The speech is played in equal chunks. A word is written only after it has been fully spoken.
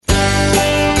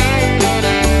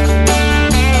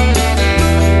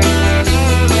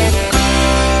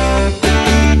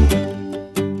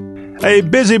A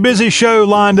busy show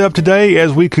lined up today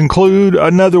as we conclude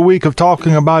another week of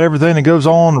talking about everything that goes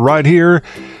on right here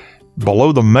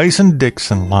below the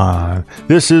Mason-Dixon line.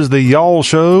 This is the Y'all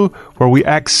Show, where we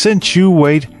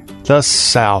accentuate the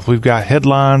South. We've got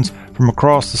headlines from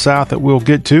across the South that we'll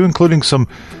get to, including some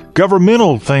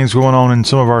governmental things going on in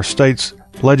some of our states'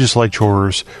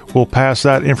 legislatures. We'll pass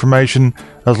that information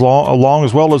along,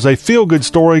 as well as a feel-good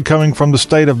story coming from the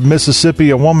state of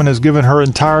Mississippi. A woman has given her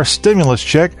entire stimulus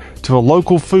check to a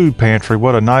local food pantry.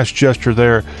 What a nice gesture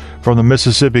there from the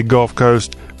Mississippi Gulf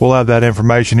Coast. We'll have that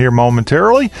information here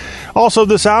momentarily. Also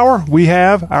this hour, we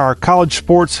have our college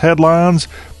sports headlines,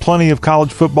 plenty of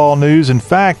college football news. In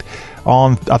fact,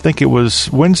 on, I think it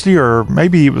was Wednesday or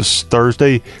maybe it was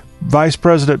Thursday, Vice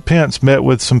President Pence met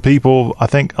with some people, I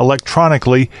think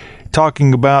electronically,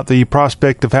 talking about the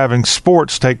prospect of having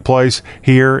sports take place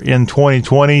here in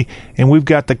 2020. And we've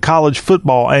got the college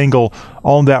football angle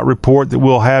on that report that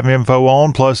we'll have info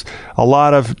on, plus a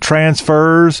lot of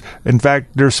transfers. In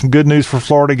fact, there's some good news for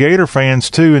Florida Gator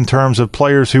fans, too, in terms of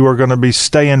players who are going to be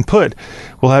staying put.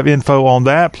 We'll have info on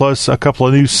that, plus a couple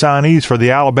of new signees for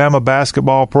the Alabama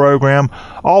basketball program.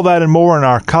 All that and more in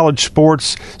our college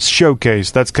sports showcase.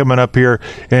 That's coming up here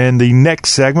in the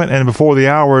next segment. And before the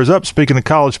hour is up, speaking of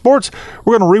college sports,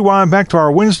 we're going to rewind back to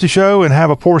our Wednesday show and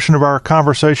have a portion of our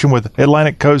conversation with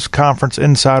Atlantic Coast Conference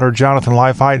insider Jonathan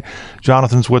Leifheit.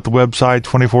 Jonathan's with the website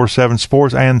 24/7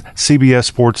 Sports and CBS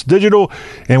Sports Digital,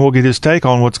 and we'll get his take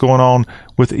on what's going on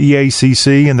with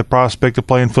EACC and the prospect of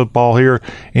playing football here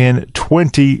in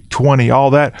 2020. All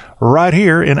that right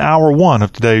here in hour one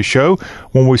of today's show.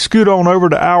 When we scoot on over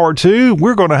to hour two,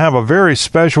 we're going to have a very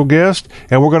special guest,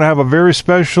 and we're going to have a very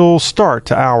special start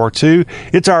to hour two.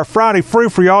 It's our Friday free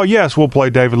for y'all. Yes, we'll play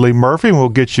David Lee Murphy, and we'll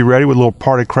get you ready with a little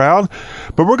party crowd.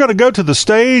 But we're going to go to the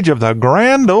stage of the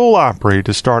Grand Ole Opry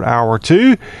to start hour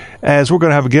two, as we're going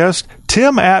to have a guest,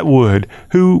 Tim Atwood,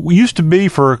 who used to be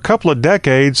for a couple of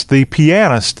decades the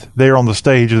pianist there on the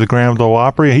stage of the Grand Ole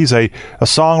Opry. He's a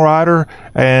songwriter,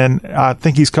 and I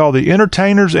think he's called the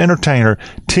Entertainer's Entertainer.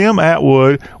 Tim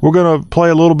Atwood, we're going to play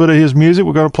a little bit of his music.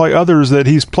 We're going to play others that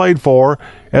he's played for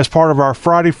as part of our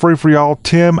Friday Free for Y'all.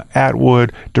 Tim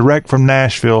Atwood, direct from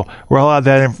Nashville. We'll have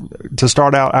that to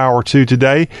start out hour two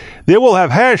today. Then we'll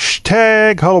have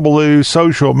hashtag Hullabaloo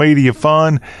social media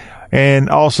fun. And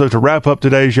also to wrap up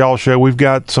today's Y'all Show, we've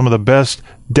got some of the best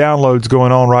downloads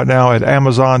going on right now at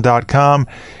Amazon.com.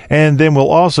 And then we'll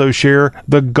also share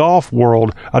the Golf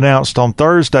World announced on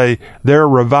Thursday their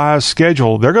revised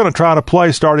schedule. They're going to try to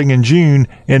play starting in June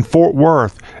in Fort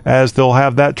Worth, as they'll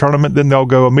have that tournament. Then they'll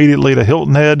go immediately to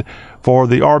Hilton Head for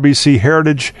the RBC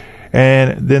Heritage.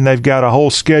 And then they've got a whole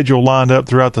schedule lined up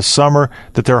throughout the summer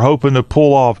that they're hoping to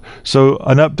pull off. So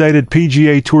an updated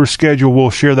PGA Tour schedule, we'll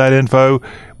share that info,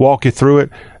 walk you through it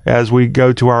as we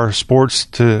go to our sports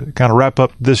to kind of wrap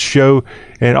up this show.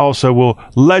 And also we'll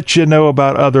let you know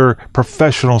about other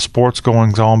professional sports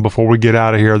goings on before we get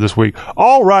out of here this week.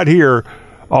 All right here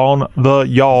on the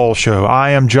Y'all Show. I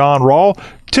am John Rawl.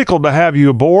 Tickled to have you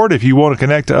aboard. If you want to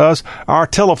connect to us, our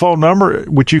telephone number,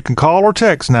 which you can call or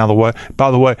text by the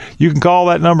way, you can call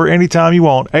that number anytime you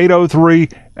want,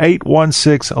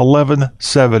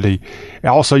 803-816-1170.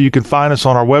 Also, you can find us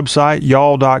on our website,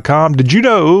 y'all.com. Did you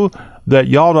know that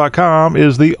y'all.com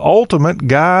is the ultimate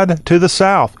guide to the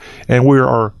South? And we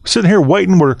are sitting here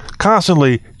waiting. We're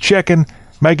constantly checking,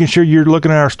 making sure you're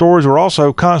looking at our stories. We're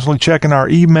also constantly checking our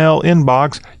email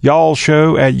inbox,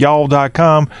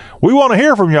 y'allshow@y'all.com. We want to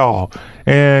hear from y'all.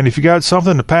 And if you got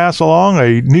something to pass along,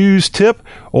 a news tip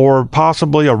or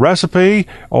possibly a recipe,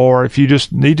 or if you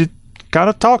just need to kind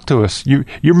of talk to us.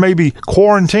 You're maybe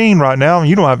quarantined right now and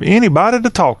you don't have anybody to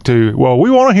talk to. Well,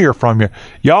 we want to hear from you.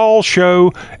 Y'all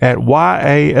show at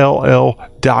YALL.com.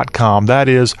 That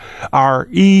is our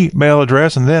email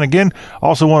address. And then again,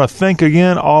 also want to thank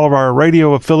again all of our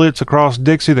radio affiliates across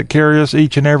Dixie that carry us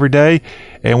each and every day.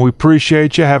 And we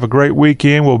appreciate you. Have a great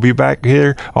weekend. We'll be back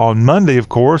here on Monday, of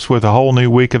course, with a whole new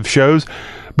week of shows.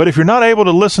 But if you're not able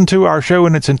to listen to our show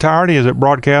in its entirety as it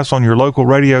broadcasts on your local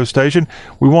radio station,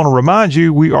 we want to remind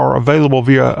you we are available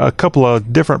via a couple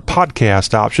of different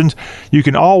podcast options. You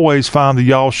can always find the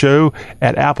Y'all Show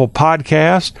at Apple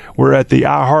Podcasts. We're at the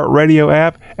iHeartRadio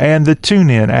app and the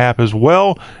TuneIn app as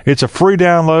well. It's a free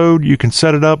download. You can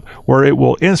set it up where it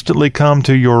will instantly come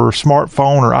to your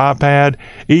smartphone or iPad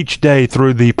each day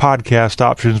through the podcast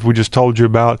options we just told you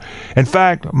about. In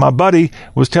fact, my buddy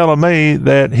was telling me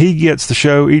that he gets the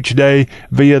show each day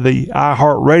via the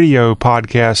iHeartRadio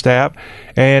podcast app.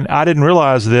 And I didn't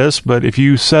realize this, but if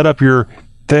you set up your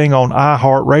thing on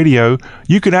iHeartRadio,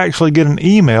 you can actually get an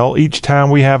email each time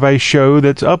we have a show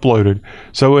that's uploaded.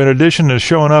 So in addition to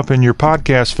showing up in your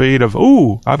podcast feed of,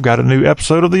 ooh, I've got a new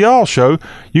episode of the Y'all Show,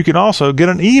 you can also get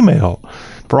an email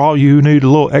for all you who need a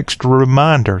little extra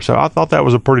reminder. So I thought that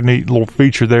was a pretty neat little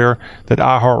feature there that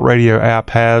iHeartRadio app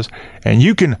has. And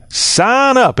you can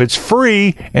sign up. It's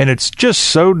free, and it's just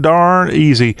so darn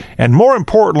easy. And more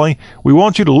importantly, we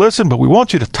want you to listen, but we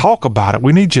want you to talk about it.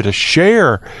 We need you to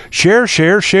share. Share.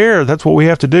 That's what we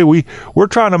have to do. We're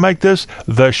trying to make this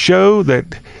the show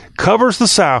that covers the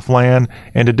Southland,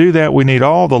 and to do that, we need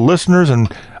all the listeners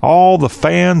and all the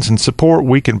fans and support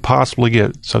we can possibly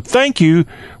get. So thank you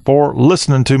for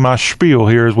listening to my spiel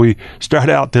here as we start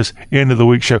out this end of the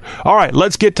week show. All right,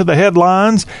 let's get to the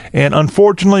headlines. And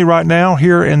unfortunately, right now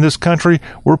here in this country,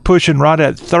 we're pushing right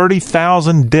at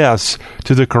 30,000 deaths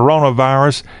to the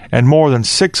coronavirus and more than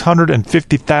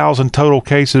 650,000 total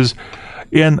cases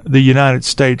in the United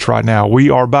States right now. We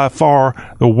are by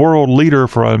far the world leader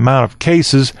for an amount of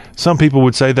cases. Some people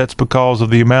would say that's because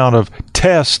of the amount of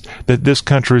tests that this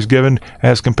country is given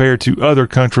as compared to other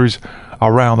countries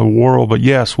around the world. But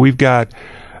yes, we've got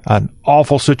an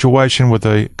awful situation with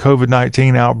the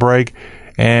COVID-19 outbreak,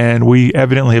 and we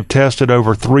evidently have tested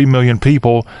over 3 million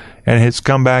people, and it's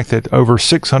come back that over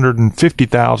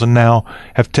 650,000 now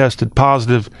have tested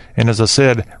positive, and as I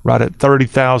said, right at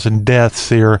 30,000 deaths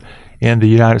here in the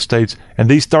United States. And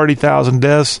these 30,000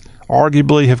 deaths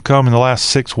arguably have come in the last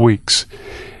 6 weeks.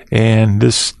 And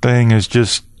this thing is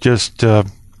just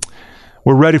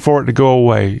we're ready for it to go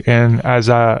away. And as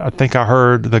I think I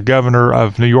heard the governor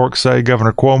of New York say,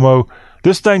 Governor Cuomo,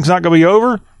 this thing's not going to be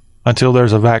over until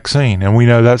there's a vaccine. And we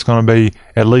know that's going to be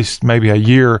at least maybe a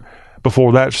year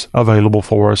before that's available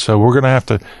for us. So we're going to have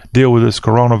to deal with this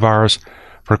coronavirus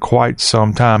for quite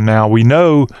some time now. We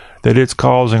know that it's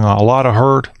causing a lot of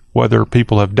hurt, whether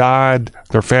people have died,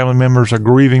 their family members are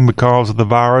grieving because of the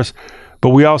virus.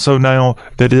 But we also know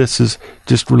that this is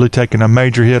just really taking a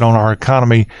major hit on our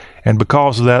economy. And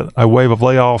because of that, a wave of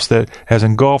layoffs that has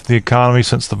engulfed the economy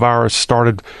since the virus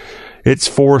started, it's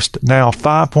forced now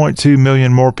 5.2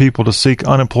 million more people to seek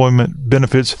unemployment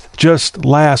benefits just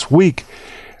last week.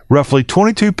 Roughly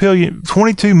 22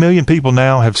 million people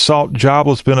now have sought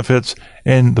jobless benefits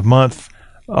in the month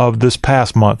of this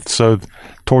past month, so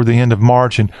toward the end of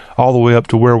March and all the way up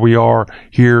to where we are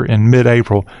here in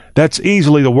mid-April. That's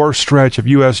easily the worst stretch of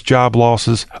U.S. job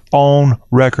losses on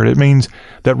record. It means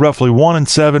that roughly 1 in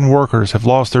 7 workers have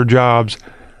lost their jobs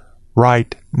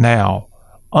right now.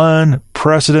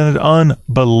 Unprecedented,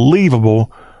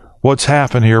 unbelievable what's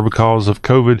happened here because of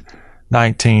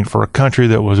COVID-19 for a country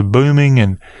that was booming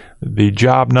and the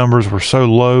job numbers were so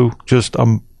low just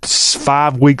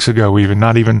 5 weeks ago,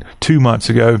 not even 2 months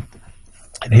ago.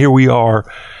 And here we are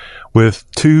with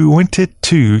 22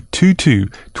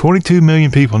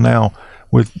 million people now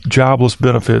with jobless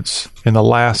benefits in the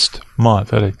last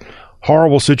month. A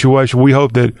horrible situation. We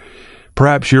hope that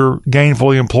perhaps you're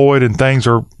gainfully employed and things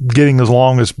are getting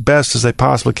along as best as they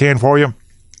possibly can for you.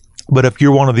 But if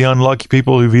you're one of the unlucky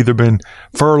people who've either been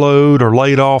furloughed or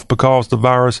laid off because of the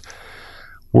virus,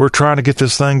 we're trying to get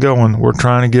this thing going. We're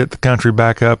trying to get the country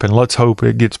back up, and let's hope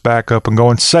it gets back up and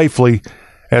going safely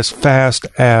as fast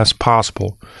as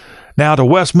possible. Now to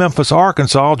West Memphis,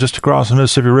 Arkansas, just across the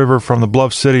Mississippi River from the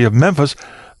bluff city of Memphis.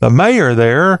 The mayor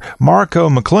there, Marco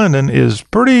McClendon, is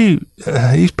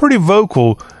pretty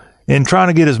vocal in trying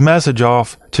to get his message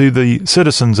off to the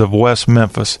citizens of West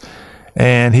Memphis.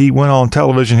 And he went on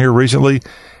television here recently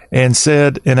and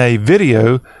said in a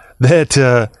video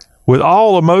that with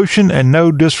all emotion and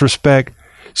no disrespect,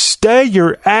 stay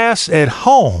your ass at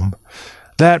home.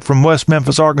 That from West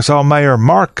Memphis, Arkansas Mayor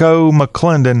Marco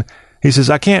McClendon. He says,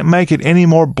 I can't make it any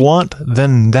more blunt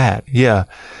than that. Yeah,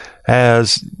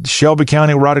 as Shelby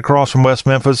County, right across from West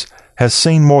Memphis, has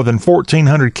seen more than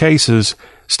 1,400 cases.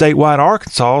 Statewide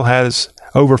Arkansas has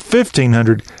over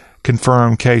 1,500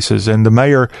 confirmed cases. And the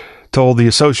mayor told the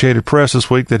Associated Press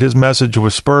this week that his message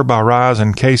was spurred by a rise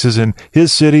in cases in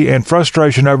his city and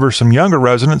frustration over some younger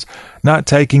residents not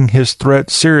taking his threat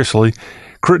seriously.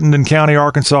 Crittenden County,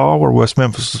 Arkansas, where West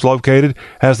Memphis is located,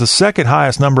 has the second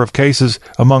highest number of cases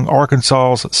among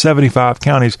Arkansas's 75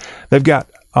 counties. They've got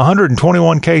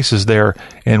 121 cases there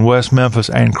in West Memphis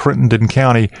and Crittenden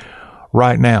County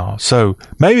right now. So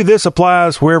maybe this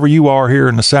applies wherever you are here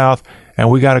in the South. And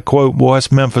we got to quote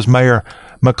West Memphis Mayor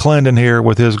McClendon here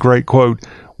with his great quote,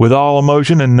 with all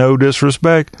emotion and no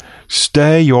disrespect,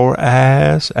 stay your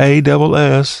ass,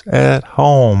 ASS, at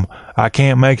home. I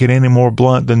can't make it any more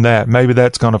blunt than that. Maybe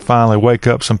that's going to finally wake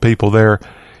up some people there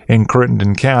in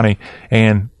Crittenden County.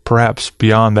 And perhaps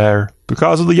beyond there,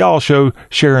 because of the Y'all Show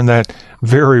sharing that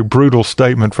very brutal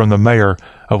statement from the mayor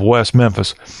of West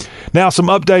Memphis. Now, some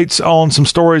updates on some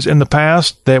stories in the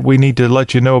past that we need to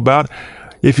let you know about.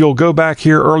 If you'll go back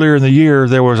here earlier in the year,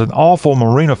 there was an awful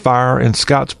marina fire in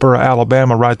Scottsboro,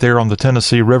 Alabama, right there on the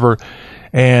Tennessee River.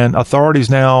 And authorities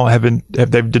now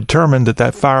they've determined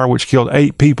that fire, which killed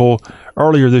 8 people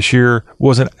earlier this year,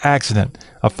 was an accident.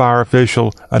 A fire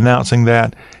official announcing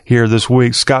that here this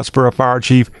week. Scottsboro Fire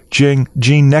Chief Gene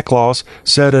Necklaus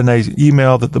said in an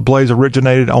email that the blaze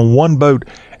originated on one boat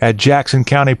at Jackson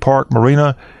County Park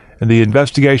Marina, and the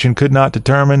investigation could not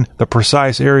determine the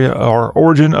precise area or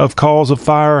origin of cause of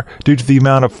fire due to the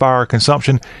amount of fire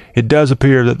consumption. It does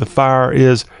appear that the fire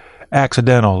is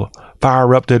accidental. Fire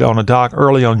erupted on a dock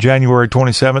early on January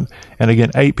 27th, and again,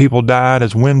 8 people died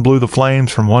as wind blew the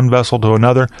flames from one vessel to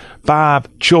another.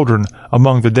 5 children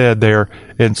among the dead there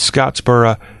in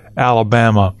Scottsboro,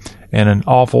 Alabama, and an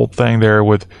awful thing there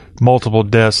with multiple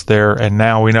deaths there, and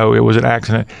now we know it was an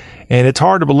accident. And it's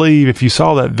hard to believe, if you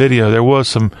saw that video, there was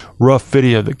some rough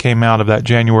video that came out of that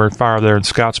January fire there in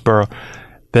Scottsboro,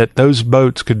 that those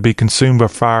boats could be consumed by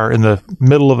fire in the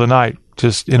middle of the night,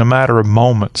 just in a matter of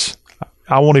moments.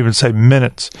 I won't even say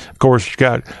minutes. Of course, you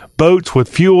got boats with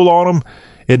fuel on them.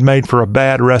 It made for a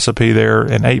bad recipe there,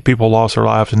 and 8 people lost their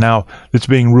lives, and now it's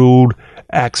being ruled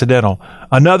accidental.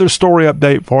 Another story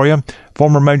update for you.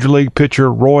 Former Major League pitcher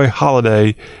Roy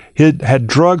Halladay had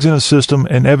drugs in his system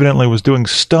and evidently was doing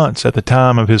stunts at the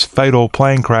time of his fatal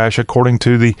plane crash, according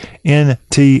to the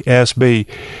NTSB,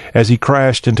 as he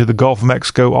crashed into the Gulf of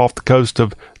Mexico off the coast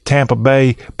of Tampa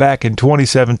Bay back in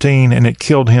 2017, and it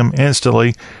killed him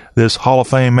instantly. This Hall of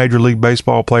Fame Major League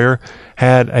Baseball player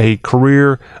had a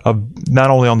career of not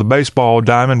only on the baseball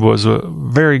diamond, was a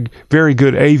very, very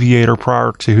good aviator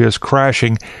prior to his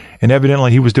crashing, and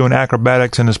evidently he was doing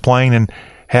acrobatics in his plane and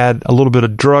had a little bit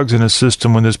of drugs in his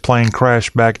system when this plane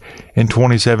crashed back in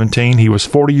 2017. He was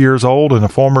 40 years old and a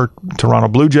former Toronto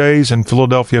Blue Jays and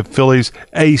Philadelphia Phillies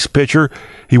ace pitcher.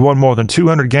 He won more than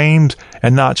 200 games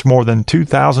and notched more than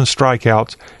 2,000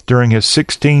 strikeouts during his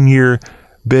 16-year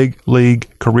big league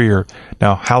career.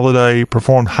 Now, Halladay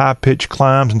performed high-pitched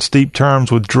climbs and steep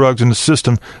turns with drugs in the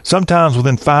system, sometimes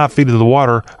within 5 feet of the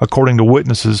water, according to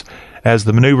witnesses, as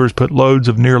the maneuvers put loads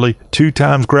of nearly 2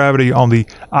 times gravity on the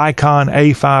Icon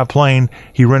A5 plane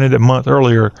he rented a month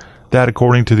earlier. That,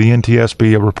 according to the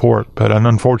NTSB report. But an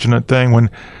unfortunate thing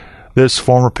when this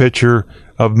former pitcher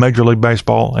of Major League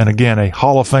Baseball, and again, a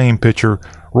Hall of Fame pitcher,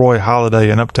 Roy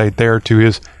Halladay, an update there to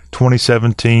his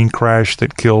 2017 crash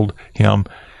that killed him.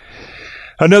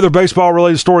 Another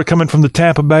baseball-related story coming from the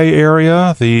Tampa Bay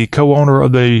area. The co-owner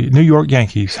of the New York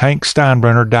Yankees, Hank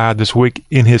Steinbrenner, died this week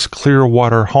in his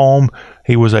Clearwater home.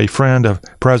 He was a friend of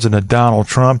President Donald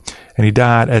Trump, and he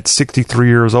died at 63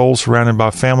 years old, surrounded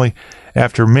by family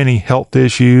after many health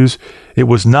issues. It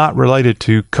was not related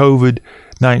to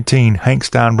COVID-19. Hank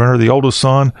Steinbrenner, the oldest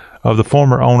son of the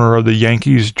former owner of the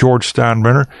Yankees, George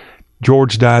Steinbrenner.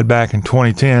 George died back in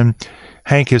 2010.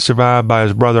 Hank is survived by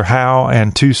his brother Hal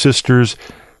and 2 sisters,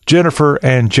 Jennifer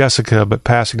and Jessica, but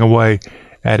passing away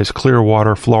at his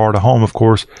Clearwater, Florida home, of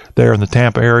course, there in the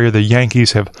Tampa area. The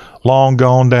Yankees have long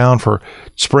gone down for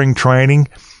spring training,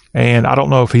 and I don't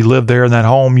know if he lived there in that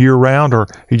home year-round or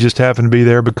he just happened to be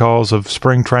there because of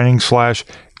spring training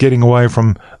 / getting away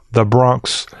from the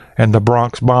Bronx and the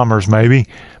Bronx Bombers, maybe,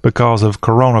 because of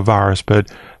coronavirus.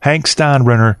 But Hank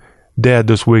Steinbrenner dead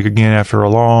this week again after a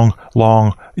long,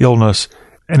 long illness,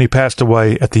 and he passed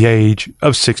away at the age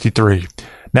of 63.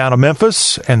 Now to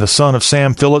Memphis, and the son of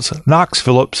Sam Phillips, Knox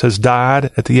Phillips, has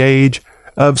died at the age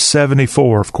of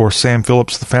 74. Of course, Sam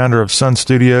Phillips, the founder of Sun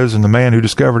Studios and the man who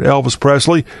discovered Elvis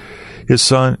Presley. His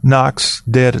son, Knox,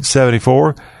 dead at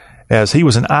 74, as he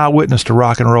was an eyewitness to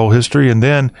rock and roll history, and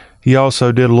then he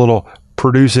also did a little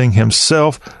producing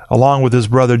himself, along with his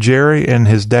brother Jerry and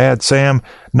his dad Sam.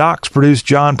 Knox produced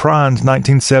John Prine's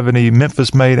 1970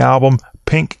 Memphis-made album,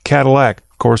 Pink Cadillac.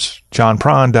 Of course, John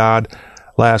Prine died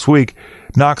last week.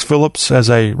 Knox Phillips,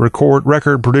 as a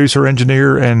record producer,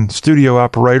 engineer, and studio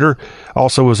operator,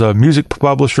 also was a music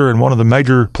publisher and one of the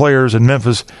major players in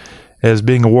Memphis, as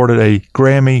being awarded a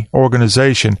Grammy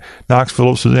organization. Knox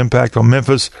Phillips' impact on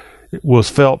Memphis was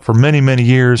felt for many, many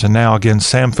years, and now again,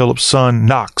 Sam Phillips' son,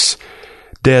 Knox,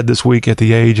 dead this week at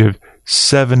the age of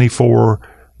 74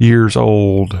 years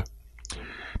old.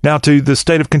 Now to the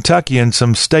state of Kentucky and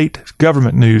some state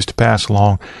government news to pass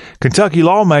along. Kentucky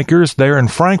lawmakers there in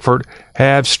Frankfort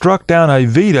have struck down a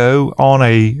veto on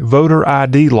a voter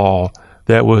ID law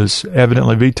that was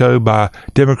evidently vetoed by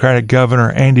Democratic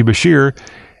Governor Andy Beshear.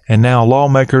 And now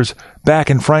lawmakers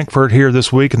back in Frankfort here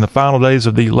this week in the final days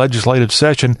of the legislative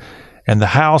session and the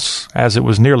House, as it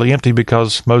was nearly empty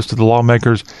because most of the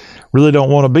lawmakers really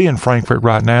don't want to be in Frankfort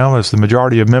right now, as the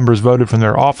majority of members voted from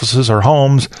their offices or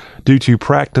homes due to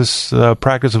practice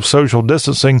of social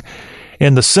distancing.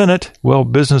 In the Senate, well,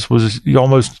 business was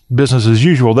almost business as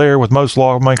usual there, with most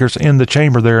lawmakers in the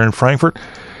chamber there in Frankfort.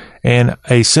 And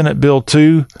a Senate Bill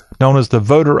 2, known as the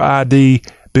Voter ID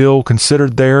Bill,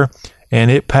 considered there, and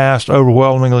it passed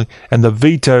overwhelmingly. And the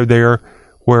veto there,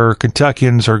 where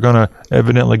Kentuckians are going to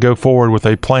evidently go forward with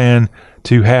a plan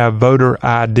to have voter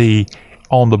ID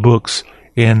on the books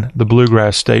in the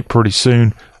Bluegrass State pretty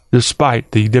soon,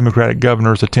 despite the Democratic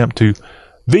governor's attempt to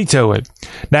veto it.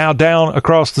 Now down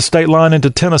across the state line into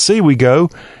Tennessee we go,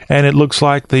 and it looks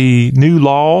like the new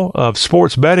law of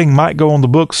sports betting might go on the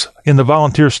books in the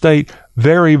volunteer state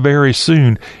very, very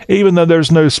soon, even though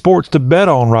there's no sports to bet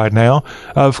on right now.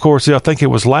 Of course, I think it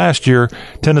was last year,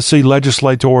 Tennessee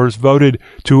legislators voted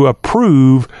to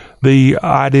approve the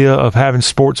idea of having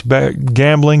sports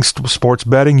gambling, sports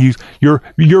betting.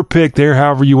 Your pick there,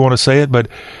 however you want to say it. But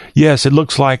yes, it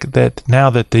looks like that now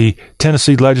that the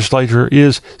Tennessee legislature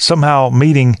is somehow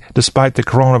meeting despite the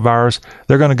coronavirus,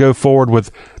 they're going to go forward with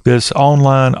this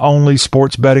online-only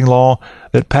sports betting law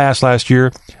that passed last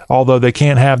year, although they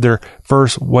can't have their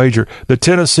first wager. The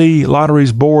Tennessee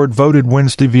Lotteries Board voted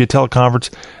Wednesday via teleconference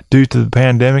due to the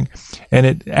pandemic, and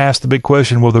it asked the big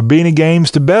question, will there be any games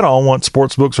to bet on once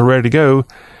sports books are ready to go?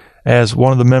 As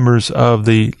one of the members of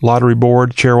the Lottery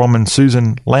Board, Chairwoman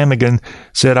Susan Lanigan,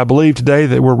 said, I believe today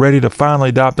that we're ready to finally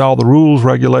adopt all the rules,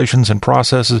 regulations, and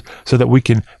processes so that we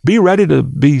can be ready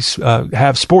to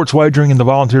have sports wagering in the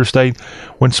volunteer state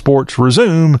when sports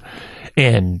resume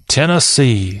in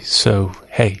Tennessee. So,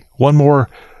 hey, one more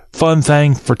fun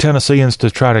thing for Tennesseans to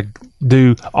try to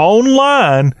do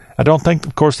online. I don't think,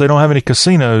 of course, they don't have any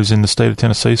casinos in the state of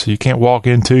Tennessee, so you can't walk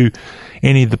into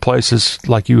any of the places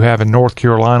like you have in North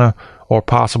Carolina or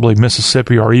possibly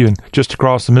Mississippi, or even just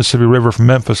across the Mississippi River from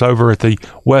Memphis over at the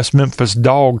West Memphis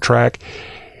Dog Track.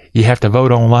 You have to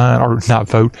vote online, or not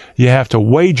vote, you have to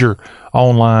wager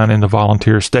online in the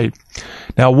volunteer state.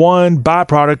 Now, one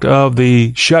byproduct of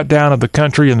the shutdown of the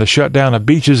country and the shutdown of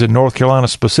beaches in North Carolina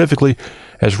specifically,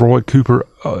 as Roy Cooper,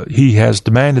 he has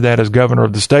demanded that as governor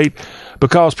of the state,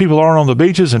 because people aren't on the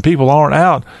beaches and people aren't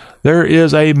out, there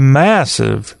is a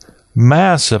massive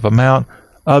amount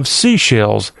of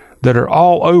seashells that are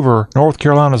all over North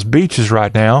Carolina's beaches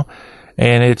right now,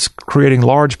 and it's creating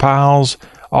large piles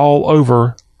all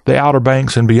over the Outer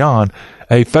Banks and beyond.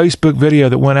 A Facebook video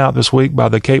that went out this week by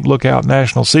the Cape Lookout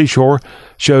National Seashore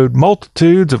showed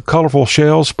multitudes of colorful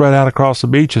shells spread out across the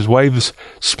beach as waves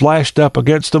splashed up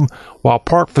against them. While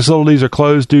park facilities are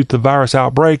closed due to the virus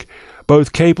outbreak,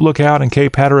 both Cape Lookout and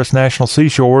Cape Hatteras National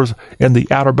Seashores in the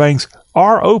Outer Banks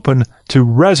are open to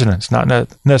residents, not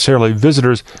necessarily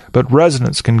visitors, but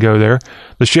residents can go there.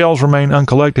 The shells remain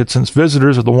uncollected since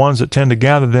visitors are the ones that tend to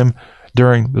gather them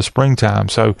during the springtime.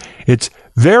 So it's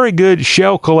very good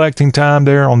shell collecting time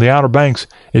there on the Outer Banks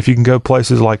if you can go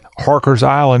places like Harker's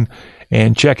Island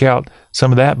and check out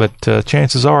some of that. But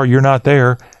chances are you're not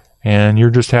there, and you're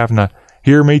just having to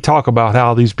hear me talk about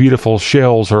how these beautiful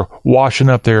shells are washing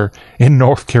up there in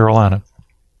North Carolina.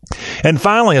 And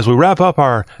finally, as we wrap up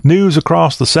our news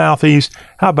across the Southeast,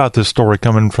 how about this story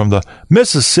coming from the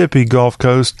Mississippi Gulf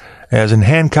Coast? As in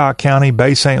Hancock County,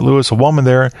 Bay St. Louis, a woman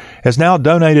there has now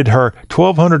donated her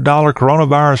 $1,200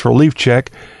 coronavirus relief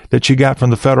check that she got from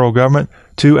the federal government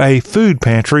to a food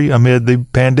pantry amid the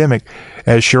pandemic.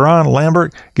 As Sharon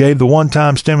Lambert gave the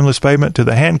one-time stimulus payment to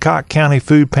the Hancock County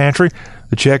Food Pantry,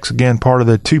 the check's again part of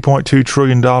the $2.2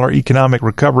 trillion economic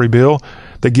recovery bill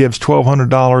that gives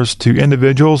 $1,200 to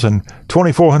individuals and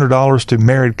 $2,400 to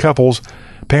married couples.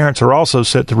 Parents are also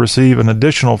set to receive an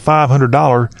additional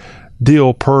 $500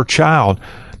 deal per child.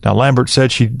 Now, Lambert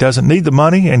said she doesn't need the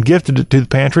money and gifted it to the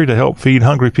pantry to help feed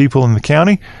hungry people in the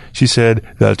county. She said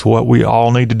that's what we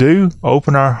all need to do,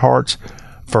 open our hearts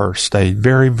first. A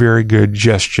very, very good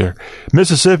gesture.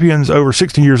 Mississippians over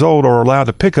 60 years old are allowed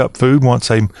to pick up food once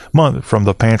a month from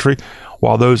the pantry,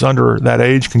 while those under that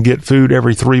age can get food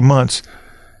every 3 months.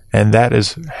 And that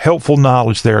is helpful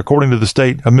knowledge there. According to the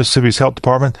state of Mississippi's health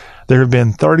department, there have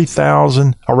been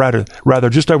 30,000, or rather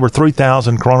just over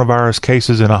 3,000 coronavirus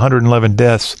cases and 111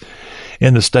 deaths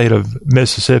in the state of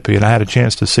Mississippi. And I had a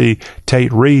chance to see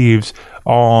Tate Reeves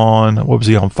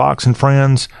on Fox and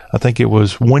Friends? I think it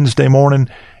was Wednesday morning.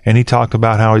 And he talked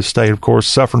about how his state, of course,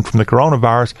 suffering from the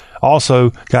coronavirus,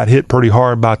 also got hit pretty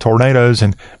hard by tornadoes,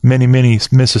 and many, many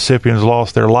Mississippians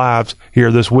lost their lives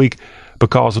here this week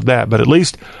because of that. But at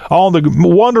least on the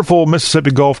wonderful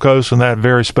Mississippi Gulf Coast and that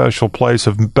very special place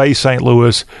of Bay St.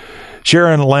 Louis,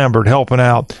 Sharon Lambert helping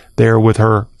out there with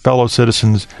her fellow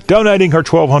citizens, donating her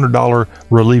 $1,200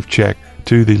 relief check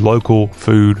to the local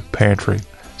food pantry.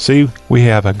 See, we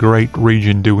have a great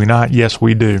region, do we not? Yes,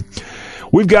 we do.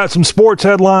 We've got some sports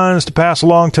headlines to pass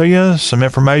along to you, some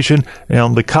information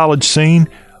on the college scene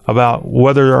about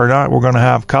whether or not we're going to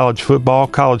have college football,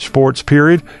 college sports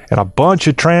period, and a bunch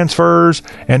of transfers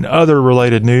and other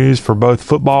related news for both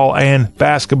football and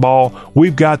basketball.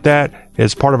 We've got that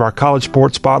as part of our college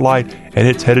sports spotlight, and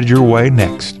it's headed your way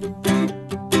next.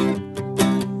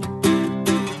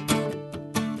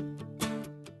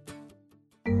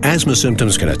 Asthma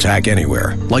symptoms can attack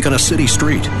anywhere, like on a city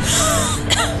street.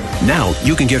 Now,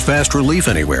 you can get fast relief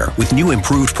anywhere with new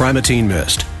improved Primatene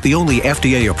Mist, the only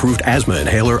FDA-approved asthma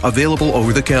inhaler available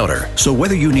over the counter. So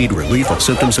whether you need relief of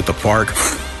symptoms at the park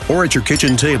or at your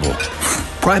kitchen table,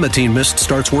 Primatene Mist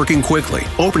starts working quickly,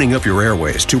 opening up your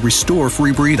airways to restore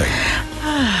free breathing.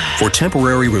 For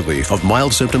temporary relief of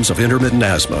mild symptoms of intermittent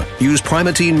asthma, use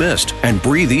Primatene Mist and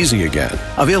breathe easy again.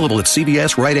 Available at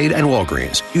CVS, Rite Aid, and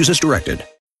Walgreens. Use as directed.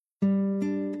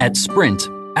 At Sprint,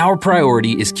 our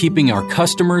priority is keeping our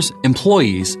customers,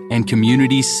 employees, and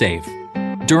communities safe.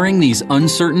 During these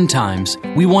uncertain times,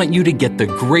 we want you to get the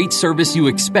great service you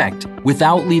expect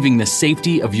without leaving the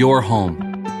safety of your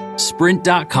home.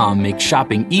 Sprint.com makes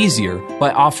shopping easier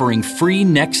by offering free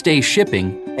next-day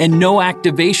shipping and no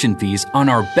activation fees on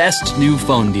our best new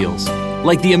phone deals,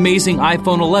 like the amazing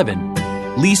iPhone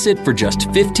 11. Lease it for just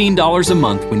 $15 a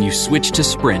month when you switch to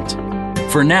Sprint.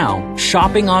 For now,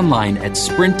 shopping online at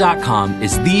Sprint.com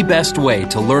is the best way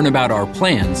to learn about our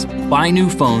plans, buy new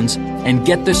phones, and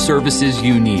get the services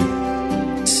you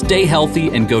need. Stay healthy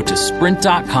and go to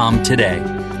Sprint.com today.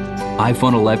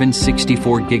 iPhone 11,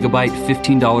 64 gigabyte,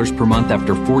 $15 per month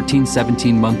after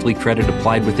 $14.17 monthly credit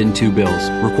applied within 2 bills.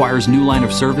 Requires new line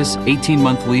of service,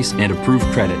 18-month lease, and approved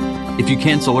credit. If you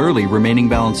cancel early, remaining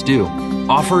balance due.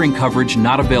 Offer and coverage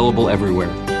not available everywhere.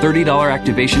 $30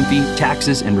 activation fee,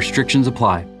 taxes, and restrictions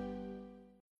apply.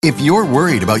 If you're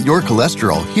worried about your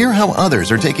cholesterol, hear how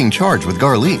others are taking charge with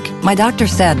Garlic. My doctor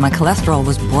said my cholesterol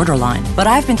was borderline, but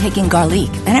I've been taking Garlic,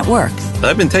 and it works.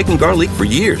 I've been taking Garlic for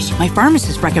years. My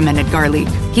pharmacist recommended Garlic.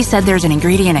 He said there's an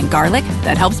ingredient in garlic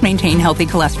that helps maintain healthy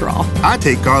cholesterol. I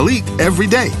take Garlic every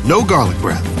day. No garlic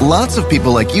breath. Lots of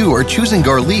people like you are choosing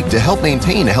Garlic to help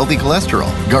maintain a healthy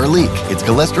cholesterol. Garlic, it's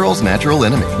cholesterol's natural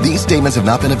enemy. These statements have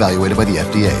not been evaluated by the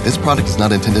FDA. This product is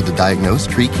not intended to diagnose,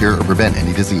 treat, cure, or prevent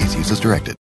any disease. Use as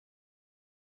directed.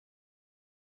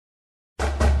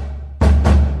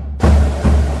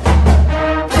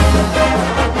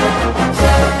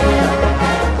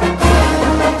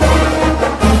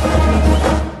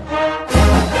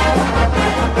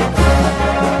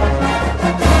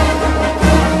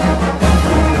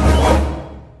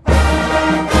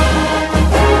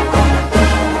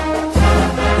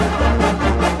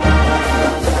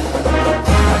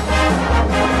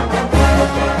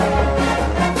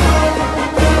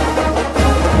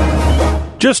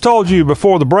 Just told you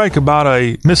before the break about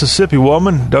a Mississippi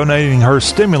woman donating her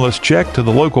stimulus check to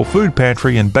the local food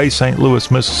pantry in Bay St. Louis,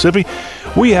 Mississippi.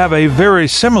 We have a very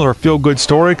similar feel-good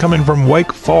story coming from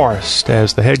Wake Forest,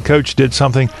 as the head coach did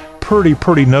something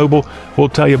pretty noble. We'll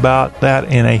tell you about that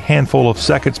in a handful of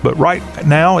seconds, but right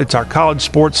now it's our college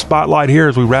sports spotlight here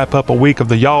as we wrap up a week of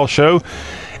the Y'all Show.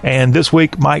 And this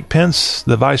week, Mike Pence,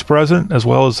 the vice president, as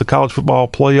well as the College Football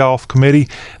Playoff Committee,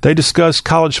 they discussed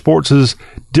college sports'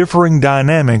 differing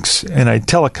dynamics in a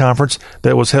teleconference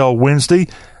that was held Wednesday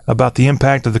about the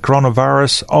impact of the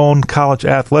coronavirus on college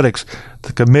athletics.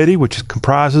 The committee, which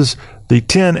comprises the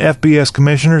 10 FBS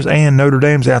commissioners and Notre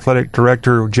Dame's athletic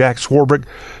director, Jack Swarbrick,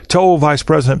 told Vice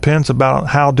President Pence about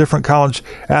how different college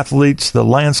athletes, the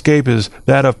landscape is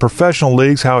that of professional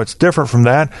leagues, how it's different from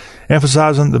that,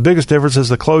 emphasizing the biggest difference is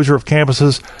the closure of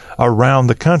campuses around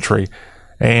the country.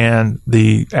 And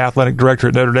the athletic director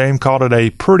at Notre Dame called it a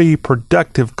pretty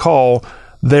productive call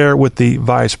there with the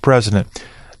vice president.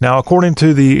 Now, according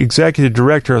to the executive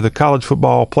director of the College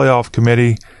Football Playoff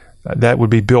Committee, that would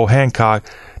be Bill Hancock,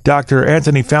 Dr.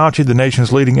 Anthony Fauci, the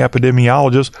nation's leading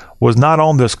epidemiologist, was not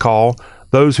on this call.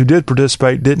 Those who did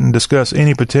participate didn't discuss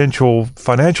any potential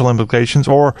financial implications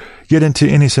or get into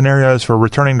any scenarios for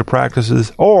returning to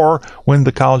practices or when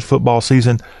the college football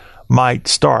season might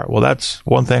start. Well, that's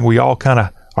one thing we all kind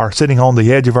of are sitting on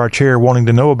the edge of our chair wanting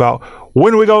to know about.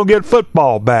 When are we going to get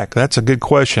football back? That's a good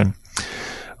question.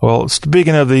 Well,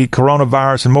 speaking of the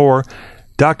coronavirus and more,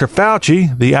 Dr.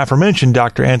 Fauci, the aforementioned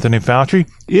Dr. Anthony Fauci,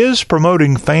 is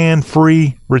promoting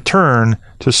fan-free return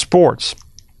to sports,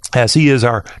 as he is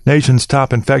our nation's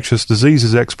top infectious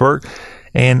diseases expert.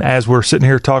 And as we're sitting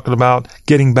here talking about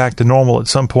getting back to normal at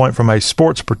some point from a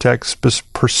sports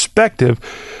perspective,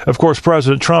 of course,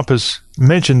 President Trump has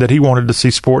mentioned that he wanted to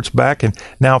see sports back, and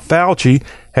now Fauci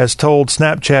has told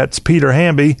Snapchat's Peter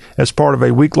Hamby, as part of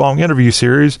a week-long interview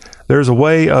series, there's a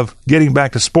way of getting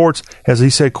back to sports. As he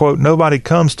said, quote, nobody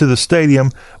comes to the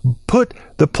stadium. Put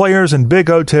the players in big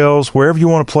hotels, wherever you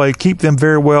want to play, keep them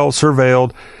very well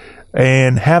surveilled,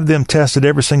 and have them tested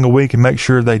every single week and make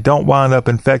sure they don't wind up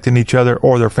infecting each other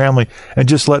or their family, and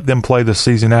just let them play the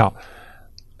season out.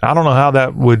 I don't know how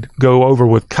that would go over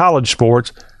with college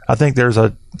sports. I think there's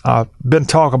been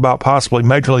talk about possibly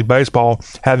Major League Baseball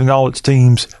having all its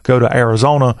teams go to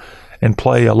Arizona and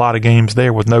play a lot of games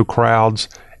there with no crowds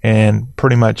and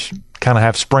pretty much kind of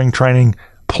have spring training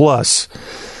plus.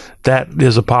 That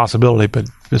is a possibility. But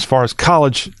as far as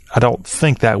college, I don't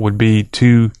think that would be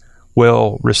too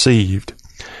well received.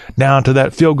 Now to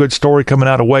that feel-good story coming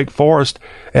out of Wake Forest,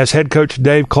 as head coach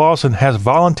Dave Clawson has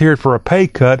volunteered for a pay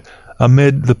cut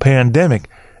amid the pandemic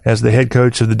as the head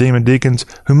coach of the Demon Deacons,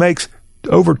 who makes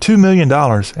over $2 million.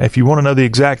 If you want to know the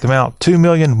exact amount,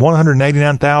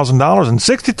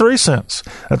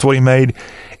 $2,189,000.63. That's what he made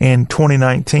in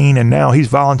 2019, and now he's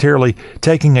voluntarily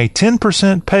taking a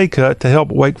 10% pay cut to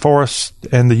help Wake Forest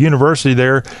and the university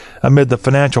there amid the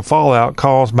financial fallout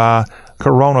caused by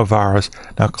coronavirus.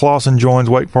 Now, Clawson joins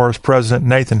Wake Forest President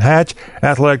Nathan Hatch,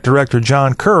 Athletic Director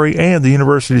John Curry, and the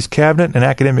university's cabinet and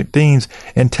academic deans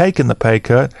in taking the pay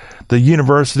cut. The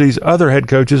university's other head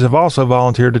coaches have also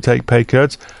volunteered to take pay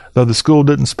cuts, though the school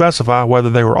didn't specify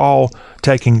whether they were all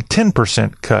taking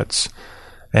 10% cuts.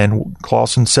 And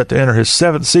Clawson, set to enter his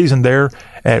 7th season there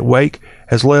at Wake,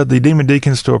 has led the Demon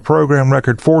Deacons to a program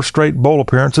record 4 straight bowl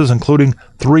appearances, including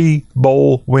 3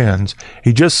 bowl wins.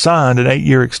 He just signed an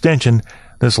 8-year extension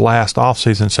this last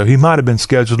offseason, so he might have been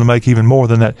scheduled to make even more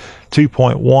than that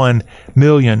 $2.1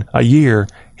 million a year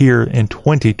here in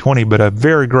 2020. But a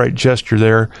very great gesture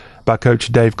there by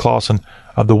Coach Dave Clawson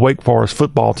of the Wake Forest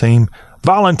football team,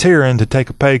 volunteering to take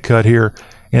a pay cut here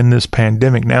in this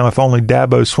pandemic. Now, if only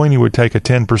Dabo Swinney would take a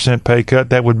 10% pay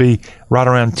cut, that would be right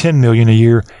around $10 million a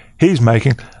year he's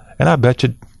making. And I bet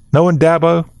you, knowing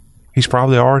Dabo, he's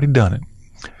probably already done it.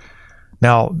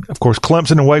 Now, of course,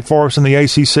 Clemson and Wake Forest in the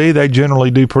ACC, they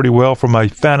generally do pretty well from a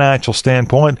financial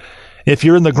standpoint. If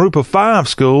you're in the group of 5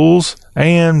 schools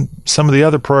and some of the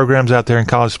other programs out there in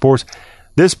college sports,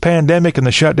 this pandemic and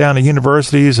the shutdown of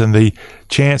universities and the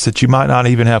chance that you might not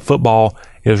even have football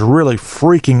is really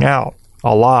freaking out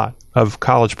a lot of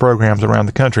college programs around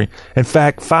the country. In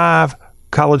fact, 5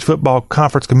 college football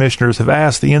conference commissioners have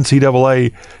asked the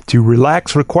NCAA to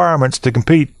relax requirements to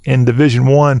compete in Division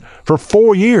I for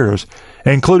 4 years,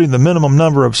 including the minimum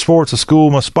number of sports a school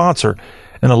must sponsor.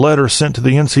 In a letter sent to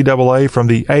the NCAA from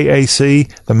the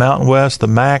AAC, the Mountain West, the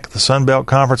MAC, the Sun Belt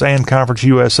Conference, and Conference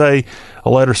USA, a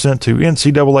letter sent to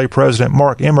NCAA President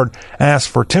Mark Emmert asked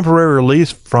for temporary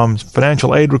release from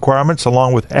financial aid requirements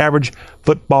along with average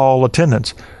football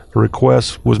attendance. The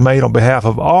request was made on behalf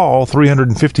of all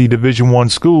 350 Division I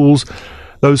schools.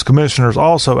 Those commissioners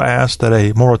also asked that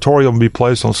a moratorium be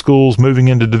placed on schools moving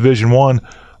into Division I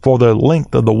for the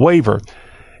length of the waiver.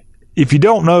 If you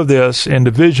don't know this, in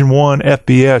Division I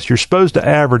FBS, you're supposed to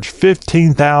average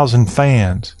 15,000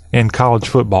 fans in college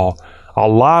football. A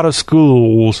lot of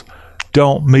schools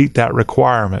don't meet that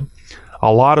requirement.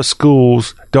 A lot of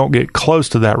schools don't get close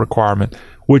to that requirement,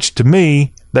 which to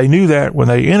me, they knew that when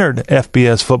they entered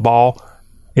FBS football.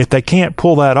 If they can't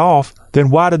pull that off, then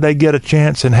why did they get a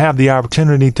chance and have the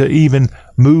opportunity to even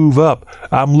move up?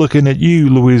 I'm looking at you,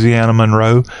 Louisiana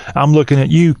Monroe. I'm looking at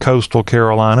you, Coastal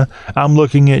Carolina. I'm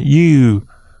looking at you,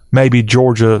 maybe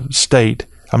Georgia State.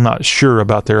 I'm not sure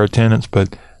about their attendance,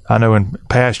 but I know in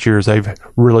past years they've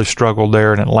really struggled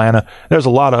there in Atlanta. There's a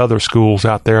lot of other schools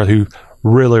out there who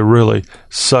really, really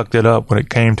sucked it up when it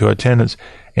came to attendance.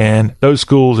 And those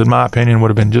schools, in my opinion, would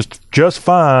have been just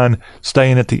fine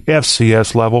staying at the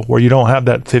FCS level where you don't have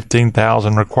that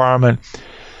 15,000 requirement.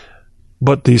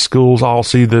 But these schools all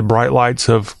see the bright lights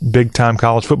of big-time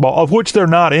college football, of which they're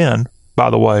not in, by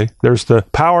the way. There's the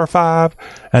Power 5,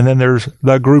 and then there's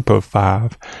the Group of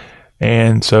 5.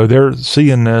 And so they're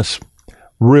seeing this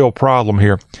real problem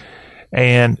here.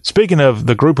 And speaking of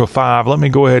the Group of 5, let me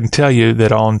go ahead and tell you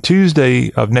that on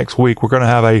Tuesday of next week, we're going to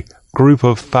have a Group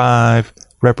of 5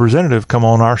 representative come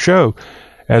on our show,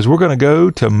 as we're going to go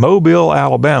to Mobile,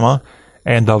 Alabama,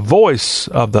 and the voice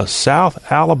of the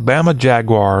South Alabama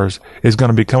Jaguars is going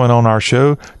to be coming on our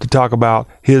show to talk about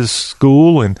his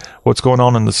school and what's going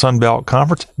on in the Sun Belt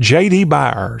Conference. J.D.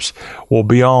 Byers will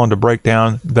be on to break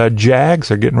down the Jags.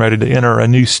 They're getting ready to enter a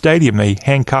new stadium, the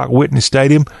Hancock Whitney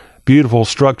Stadium. Beautiful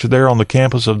structure there on the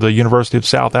campus of the University of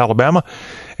South Alabama.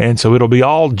 And so it'll be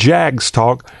all Jags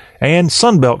talk and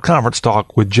Sun Belt Conference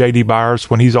talk with J.D. Byers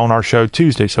when he's on our show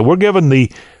Tuesday. So we're giving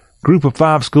the Group of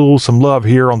 5 schools some love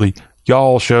here on the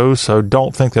Y'all Show, so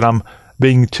don't think that I'm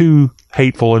being too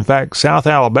hateful. In fact, South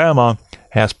Alabama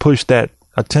has pushed that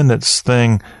attendance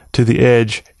thing to the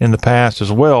edge in the past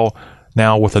as well.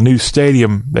 Now, with a new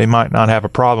stadium, they might not have a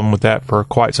problem with that for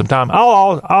quite some time.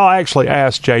 I'll actually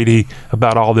ask JD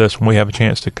about all this when we have a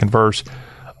chance to converse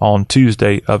on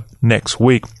Tuesday of next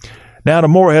week. Now to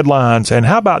more headlines. And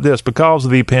how about this? Because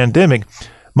of the pandemic,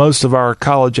 most of our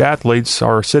college athletes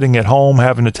are sitting at home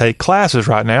having to take classes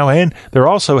right now, and they're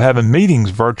also having meetings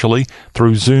virtually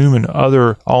through Zoom and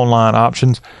other online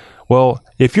options. Well,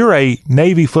 if you're a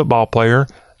Navy football player,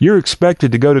 you're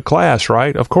expected to go to class,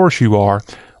 right? Of course you are.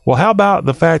 Well, how about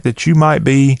the fact that you might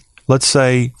be, let's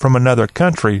say, from another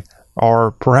country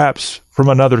or perhaps from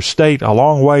another state a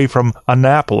long way from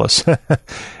Annapolis?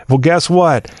 Well, guess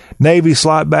what? Navy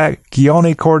slotback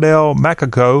Keone Cordell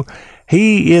Makako,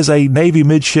 he is a Navy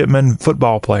midshipman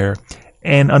football player.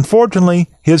 And unfortunately,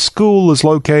 his school is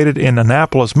located in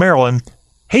Annapolis, Maryland.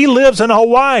 He lives in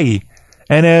Hawaii.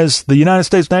 And as the United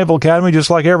States Naval Academy, just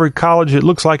like every college it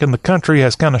looks like in the country,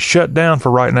 has kind of shut down for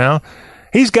right now,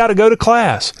 he's got to go to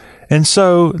class. And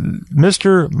so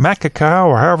Mr. Makakau,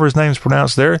 or however his name's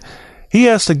pronounced there, he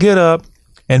has to get up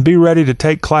and be ready to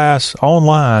take class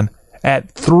online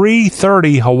at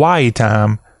 3:30 Hawaii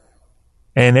time.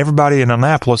 And everybody in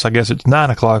Annapolis, I guess it's 9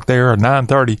 o'clock there, or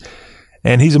 9:30.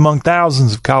 And he's among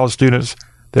thousands of college students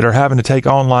that are having to take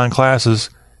online classes.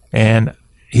 And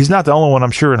he's not the only one,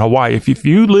 I'm sure, in Hawaii. If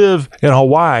you live in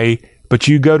Hawaii, but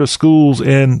you go to schools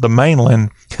in the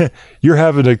mainland, you're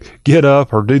having to get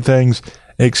up or do things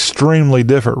extremely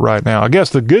different right now. I guess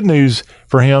the good news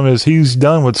for him is he's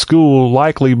done with school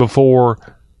likely before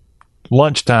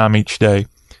lunchtime each day.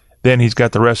 Then he's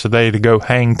got the rest of the day to go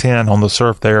hang 10 on the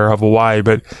surf there of Hawaii.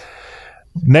 But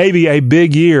Navy, a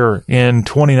big year in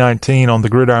 2019 on the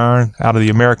gridiron out of the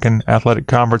American Athletic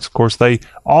Conference. Of course, they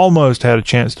almost had a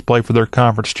chance to play for their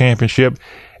conference championship.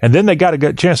 And then they got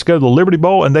a chance to go to the Liberty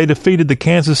Bowl, and they defeated the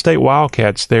Kansas State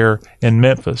Wildcats there in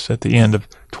Memphis at the end of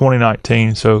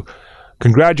 2019. So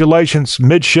congratulations,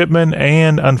 midshipmen.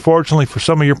 And unfortunately for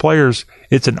some of your players,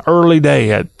 it's an early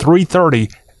day at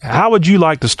 3:30. How would you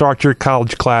like to start your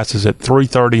college classes at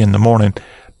 3:30 in the morning?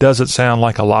 Doesn't sound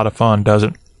like a lot of fun, does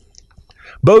it?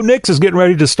 Bo Nix is getting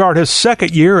ready to start his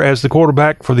second year as the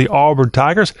quarterback for the Auburn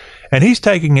Tigers, and he's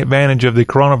taking advantage of the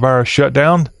coronavirus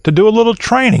shutdown to do a little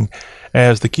training,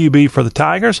 as the QB for the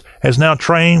Tigers has now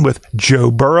trained with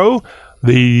Joe Burrow,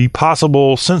 the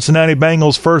possible Cincinnati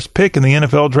Bengals first pick in the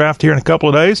NFL draft here in a couple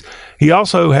of days. He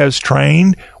also has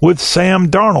trained with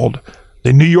Sam Darnold,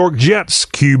 the New York Jets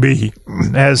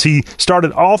QB, as he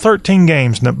started all 13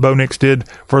 games that Bo Nix did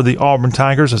for the Auburn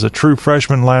Tigers as a true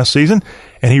freshman last season.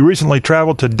 And he recently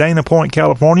traveled to Dana Point,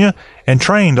 California, and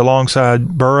trained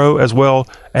alongside Burrow as well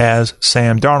as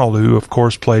Sam Darnold, who, of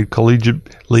course, played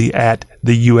collegiately at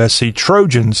the USC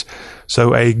Trojans.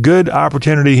 So a good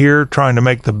opportunity here, trying to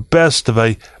make the best of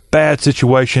a bad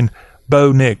situation.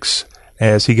 Bo Nix,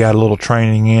 as he got a little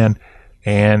training in.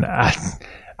 And I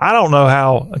don't know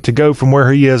how to go from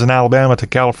where he is in Alabama to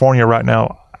California right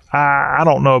now. I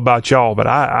don't know about y'all, but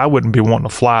I wouldn't be wanting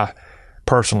to fly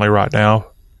personally right now.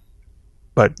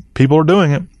 But people are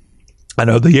doing it. I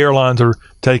know the airlines are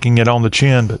taking it on the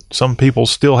chin, but some people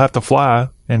still have to fly.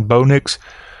 And Bo Nix,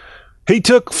 he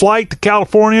took flight to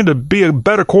California to be a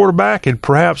better quarterback, and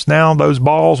perhaps now those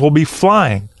balls will be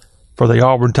flying for the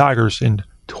Auburn Tigers in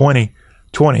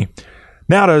 2020.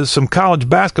 Now to some college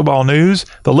basketball news.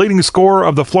 The leading scorer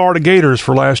of the Florida Gators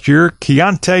for last year,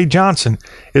 Keontae Johnson,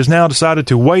 is now decided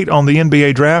to wait on the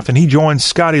NBA draft, and he joins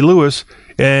Scotty Lewis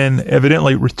in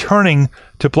evidently returning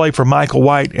to play for Michael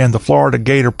White and the Florida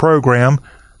Gator program.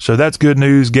 So that's good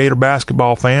news, Gator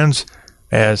basketball fans,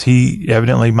 as he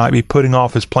evidently might be putting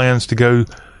off his plans to go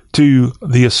to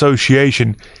the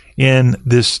association in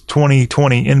this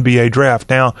 2020 NBA draft.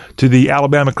 Now to the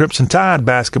Alabama Crimson Tide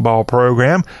basketball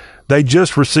program. They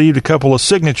just received a couple of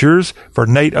signatures for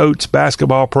Nate Oates'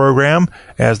 basketball program,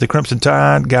 as the Crimson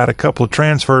Tide got a couple of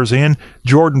transfers in.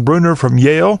 Jordan Bruner from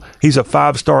Yale, he's a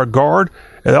 5-star guard.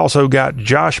 They also got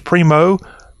Josh Primo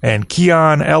and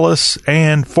Keon Ellis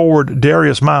and forward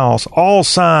Darius Miles, all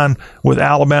signed with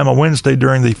Alabama Wednesday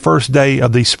during the first day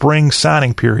of the spring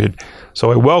signing period.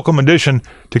 So a welcome addition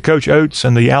to Coach Oates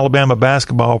and the Alabama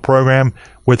basketball program,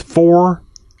 with 4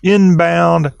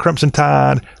 inbound Crimson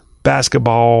Tide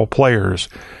basketball players.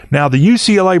 Now, the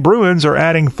UCLA Bruins are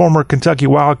adding former Kentucky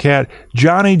Wildcat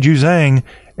Johnny Juzang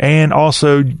and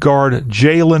also guard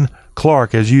Jalen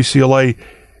Clark, as UCLA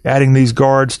adding these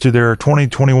guards to their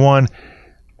 2021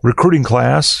 recruiting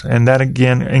class, and that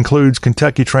again includes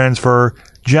Kentucky transfer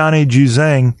Johnny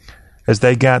Juzang, as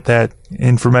they got that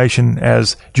information,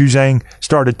 as Juzang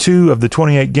started 2 of the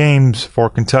 28 games for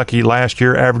Kentucky last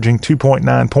year, averaging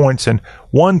 2.9 points and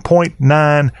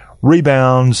 1.9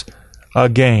 rebounds a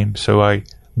game. So a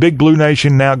big Blue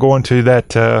Nation now going to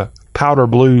that powder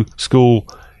blue school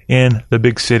in the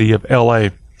big city of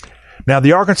L.A. Now,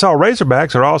 the Arkansas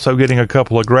Razorbacks are also getting a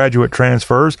couple of graduate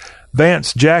transfers.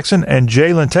 Vance Jackson and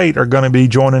Jalen Tate are going to be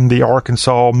joining the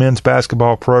Arkansas men's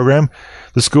basketball program.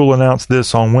 The school announced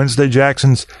this on Wednesday.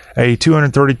 Jackson's a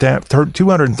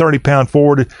 230-pound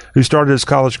forward who started his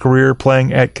college career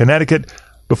playing at Connecticut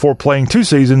before playing 2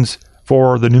 seasons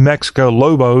for the New Mexico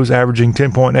Lobos, averaging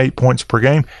 10.8 points per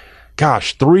game.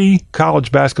 Gosh, 3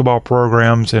 college basketball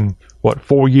programs in,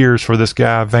 4 years for this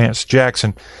guy, Vance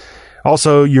Jackson.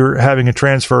 Also, you're having a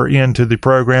transfer into the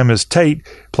program as Tate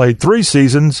played 3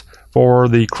 seasons for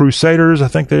the Crusaders, I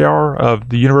think they are, of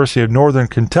the University of Northern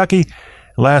Kentucky.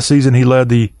 Last season, he led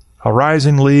the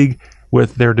Horizon League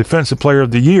with their Defensive Player of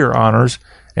the Year honors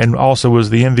and also was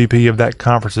the MVP of that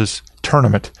conference's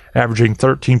tournament, averaging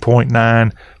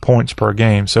 13.9 points per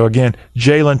game. So again,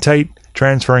 Jalen Tate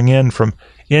transferring in from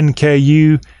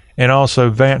NKU, and also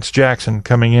Vance Jackson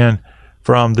coming in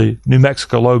from the New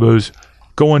Mexico Lobos,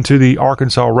 going to the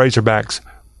Arkansas Razorbacks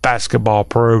basketball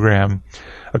program.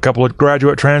 A couple of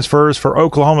graduate transfers for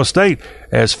Oklahoma State,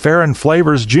 as Farron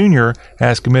Flavors Jr.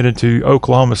 has committed to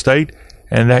Oklahoma State,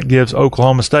 and that gives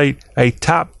Oklahoma State a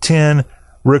top 10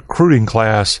 recruiting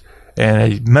class, and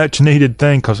a much-needed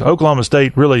thing because Oklahoma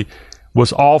State really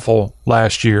was awful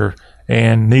last year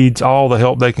and needs all the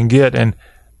help they can get, and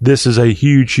this is a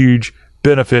huge, huge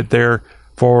benefit there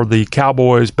for the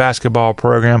Cowboys basketball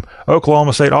program.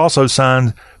 Oklahoma State also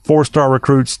signed 4-star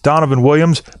recruits Donovan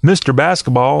Williams, Mr.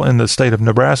 Basketball in the state of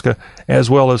Nebraska, as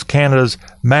well as Canada's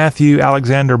Matthew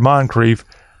Alexander Moncrief,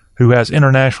 who has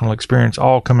international experience,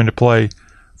 all come into play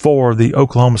for the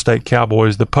Oklahoma State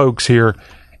Cowboys, the Pokes, here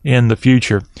in the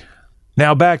future.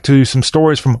 Now back to some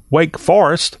stories from Wake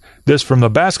Forest. This from the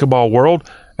basketball world,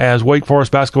 as Wake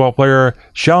Forest basketball player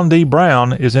Sean D.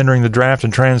 Brown is entering the draft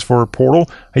and transfer portal.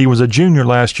 He was a junior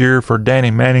last year for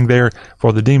Danny Manning there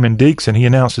for the Demon Deacs, and he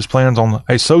announced his plans on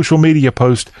a social media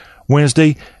post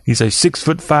Wednesday. He's a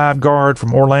 6'5" guard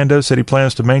from Orlando, said he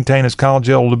plans to maintain his college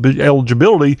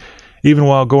eligibility even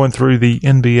while going through the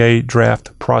NBA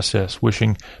draft process.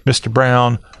 Wishing Mr.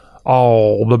 Brown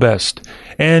all the best.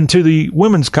 And to the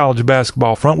women's college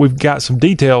basketball front, we've got some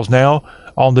details now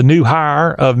on the new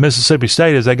hire of Mississippi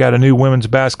State, as they got a new women's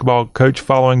basketball coach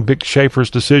following Vic Schaefer's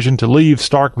decision to leave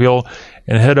Starkville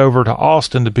and head over to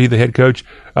Austin to be the head coach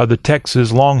of the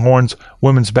Texas Longhorns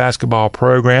women's basketball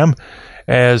program.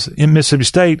 As in Mississippi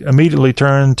State immediately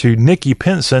turned to Nikki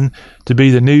Pinson to be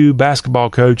the new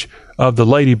basketball coach of the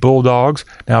Lady Bulldogs.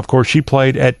 Now, of course, she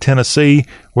played at Tennessee,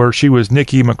 where she was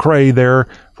Nikki McCray there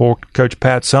for Coach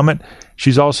Pat Summitt.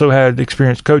 She's also had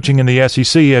experience coaching in the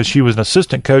SEC, as she was an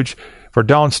assistant coach for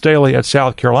Dawn Staley at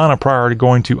South Carolina prior to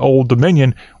going to Old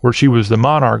Dominion, where she was the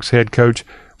Monarchs head coach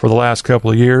for the last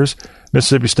couple of years.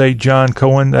 Mississippi State, John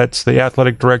Cohen, that's the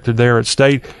athletic director there at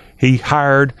State, he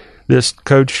hired this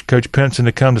coach, Coach Pinson,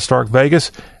 to come to Stark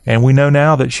Vegas, and we know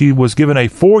now that she was given a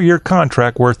 4-year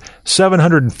contract worth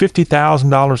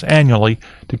 $750,000 annually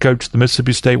to coach the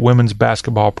Mississippi State women's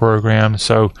basketball program.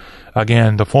 So,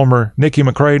 again, the former Nikki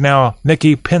McCray, now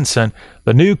Nikki Pinson,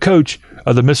 the new coach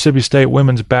of the Mississippi State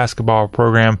women's basketball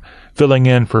program, filling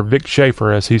in for Vic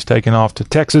Schaefer as he's taken off to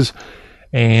Texas.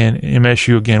 And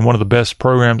MSU, again, one of the best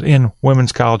programs in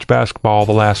women's college basketball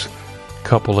the last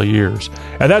couple of years.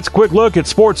 And that's a quick look at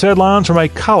sports headlines from a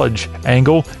college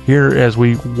angle here as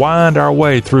we wind our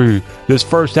way through this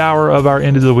first hour of our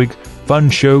end of the week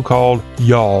fun show called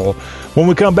Y'all. When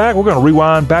we come back, we're going to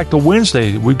rewind back to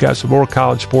Wednesday. We've got some more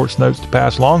college sports notes to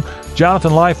pass along.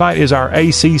 Jonathan Leifheit is our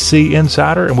ACC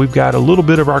insider, and we've got a little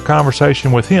bit of our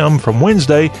conversation with him from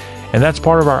Wednesday, and that's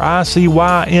part of our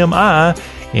ICYMI,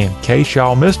 in case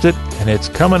y'all missed it, and it's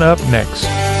coming up next.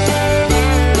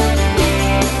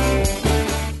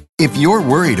 If you're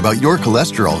worried about your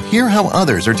cholesterol, hear how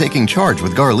others are taking charge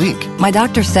with Garlic. My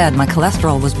doctor said my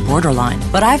cholesterol was borderline,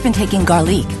 but I've been taking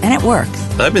Garlic, and it works.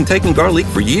 I've been taking Garlic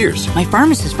for years. My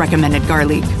pharmacist recommended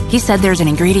Garlic. He said there's an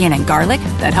ingredient in garlic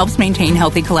that helps maintain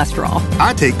healthy cholesterol.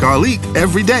 I take Garlic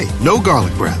every day. No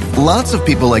garlic breath. Lots of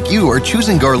people like you are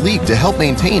choosing Garlic to help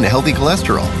maintain a healthy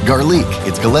cholesterol. Garlic,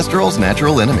 it's cholesterol's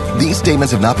natural enemy. These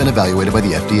statements have not been evaluated by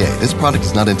the FDA. This product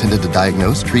is not intended to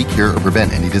diagnose, treat, cure, or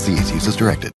prevent any disease. Use as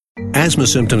directed. Asthma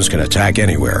symptoms can attack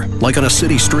anywhere, like on a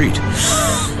city street.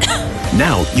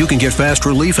 Now, you can get fast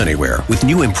relief anywhere with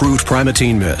new improved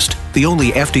Primatene Mist, the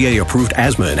only FDA-approved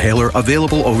asthma inhaler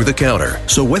available over the counter.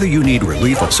 So whether you need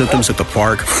relief of symptoms at the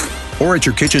park or at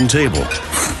your kitchen table.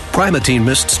 Primatene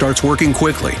Mist starts working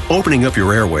quickly, opening up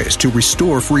your airways to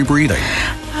restore free breathing.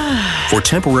 For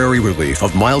temporary relief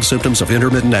of mild symptoms of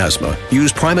intermittent asthma,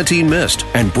 use Primatene Mist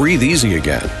and breathe easy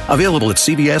again. Available at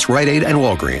CVS, Rite Aid, and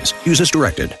Walgreens. Use as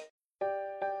directed.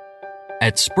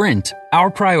 At Sprint,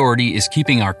 our priority is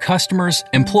keeping our customers,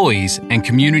 employees, and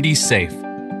communities safe.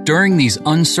 During these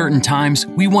uncertain times,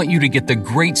 we want you to get the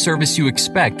great service you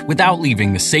expect without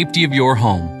leaving the safety of your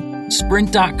home.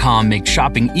 Sprint.com makes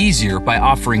shopping easier by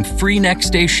offering free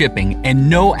next-day shipping and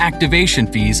no activation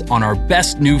fees on our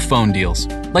best new phone deals,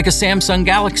 like a Samsung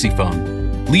Galaxy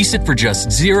phone. Lease it for just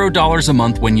 $0 a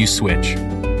month when you switch.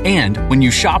 And when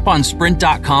you shop on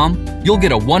Sprint.com, you'll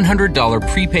get a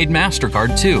 $100 prepaid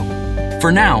MasterCard, too.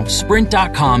 For now,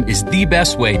 Sprint.com is the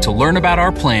best way to learn about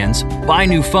our plans, buy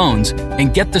new phones,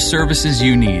 and get the services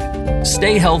you need.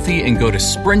 Stay healthy and go to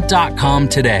Sprint.com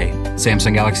today.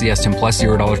 Samsung Galaxy S10 Plus,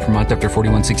 $0 per month after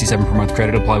 $41.67 per month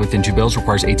credit. Apply within 2 bills.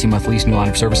 Requires 18-month lease, new line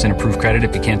of service, and approved credit.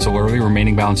 If you cancel early,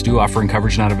 remaining balance due. Offering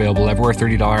coverage not available everywhere.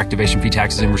 $30 activation fee,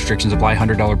 taxes and restrictions apply.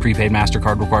 $100 prepaid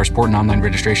MasterCard requires port and online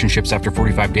registration. Ships after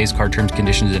 45 days. Card terms,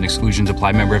 conditions, and exclusions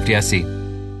apply. Member FDIC.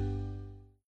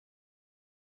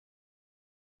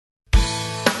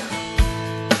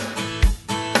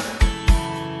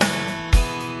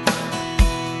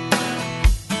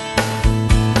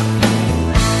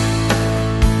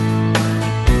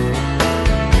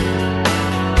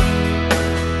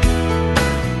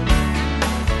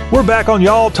 We're back on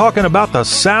Y'all talking about the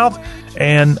South,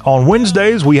 and on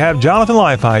Wednesdays we have Jonathan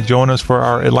Leifheit join us for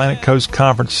our Atlantic Coast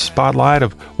Conference spotlight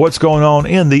of what's going on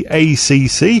in the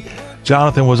ACC.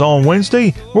 Jonathan was on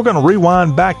Wednesday. We're going to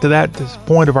rewind back to that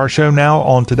point of our show now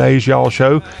on today's Y'all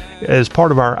show as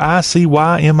part of our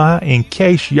ICYMI. In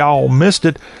case y'all missed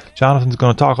it, Jonathan's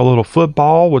going to talk a little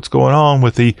football, what's going on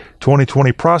with the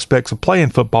 2020 prospects of playing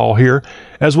football here,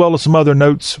 as well as some other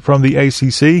notes from the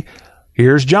ACC.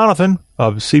 Here's Jonathan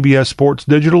of CBS Sports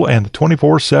Digital and the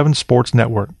 24/7 Sports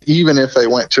Network. Even if they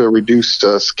went to a reduced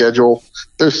schedule,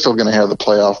 they're still going to have the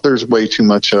playoff. There's way too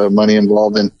much money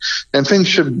involved, and things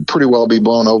should pretty well be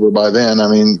blown over by then. I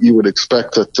mean, you would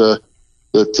expect that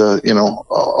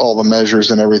all the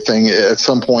measures and everything, at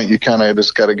some point you kind of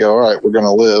just got to go, all right, we're going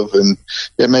to live, and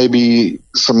it may be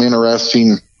some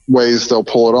interesting ways they'll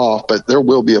pull it off, but there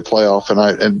will be a playoff,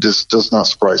 and it just does not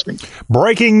surprise me.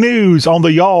 Breaking news on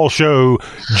the Y'all show.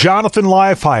 Jonathan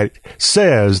Leifheit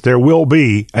says there will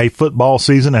be a football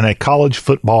season and a college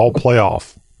football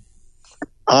playoff.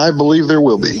 I believe there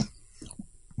will be.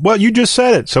 Well, you just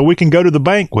said it, so we can go to the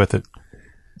bank with it.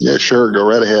 Yeah, sure. Go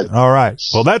right ahead. All right.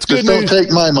 Well, that's good news. Just don't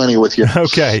take my money with you.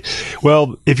 Okay.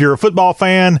 Well, if you're a football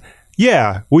fan,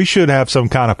 yeah, we should have some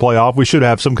kind of playoff. We should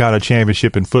have some kind of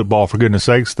championship in football, for goodness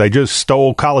sakes. They just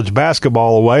stole college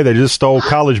basketball away. They just stole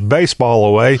college baseball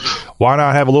away. Why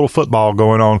not have a little football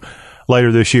going on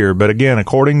later this year? But again,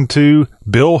 according to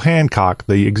Bill Hancock,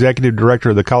 the executive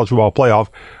director of the college football playoff,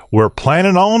 we're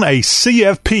planning on a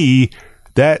CFP.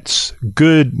 That's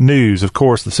good news. Of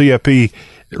course, the CFP,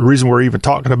 the reason we're even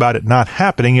talking about it not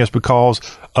happening is because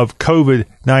of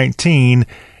COVID-19.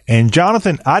 And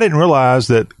Jonathan, I didn't realize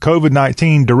that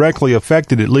COVID-19 directly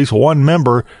affected at least one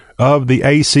member of the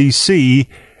ACC,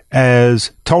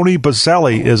 as Tony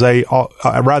Boselli is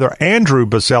Andrew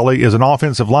Boselli is an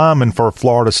offensive lineman for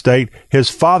Florida State. His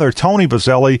father, Tony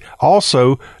Boselli,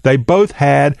 also, they both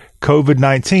had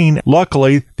COVID-19.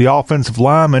 Luckily, the offensive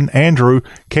lineman, Andrew,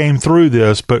 came through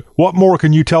this. But what more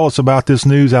can you tell us about this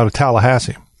news out of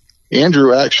Tallahassee?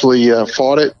 Andrew actually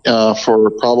fought it for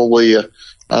probably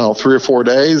 3 or 4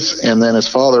 days, and then his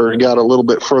father got a little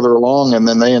bit further along, and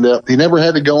then they ended up, he never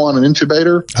had to go on an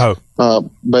intubator.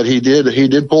 But he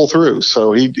did pull through.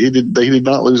 So he did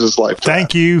not lose his life.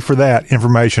 Thank you for that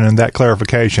information and that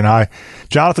clarification.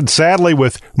 Jonathan, sadly,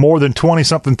 with more than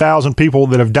 20-something thousand people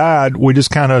that have died, we just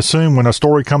kind of assume when a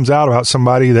story comes out about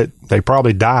somebody that they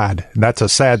probably died. That's a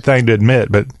sad thing to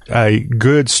admit, but a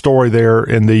good story there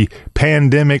in the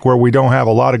pandemic where we don't have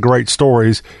a lot of great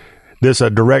stories. This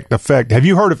a direct effect. Have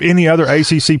you heard of any other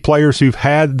ACC players who've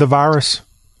had the virus?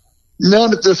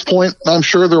 None at this point. I'm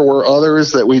sure there were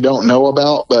others that we don't know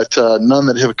about, but none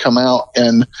that have come out.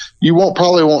 And you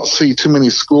probably won't see too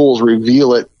many schools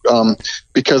reveal it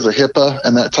because of HIPAA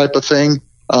and that type of thing.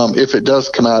 If it does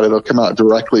come out, it'll come out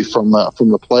directly from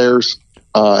the players,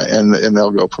 and they'll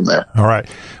go from there. All right.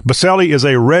 Boselli is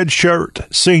a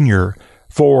redshirt senior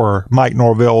for Mike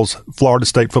Norvell's Florida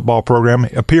State football program.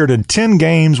 Appeared in 10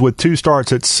 games with 2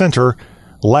 starts at center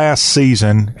last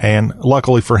season, and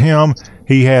luckily for him,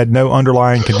 he had no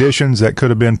underlying conditions that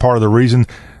could have been part of the reason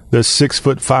the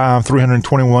 6'5",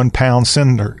 321-pound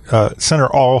center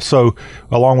also,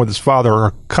 along with his father,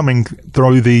 are coming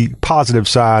through the positive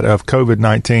side of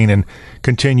COVID-19 and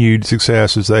continued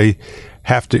success as they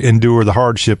have to endure the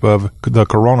hardship of the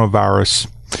coronavirus.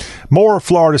 More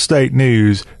Florida State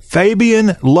news.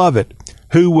 Fabian Lovett,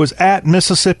 who was at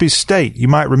Mississippi State. You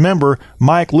might remember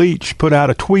Mike Leach put out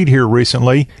a tweet here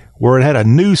recently where it had a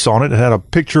noose on it. It had a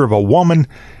picture of a woman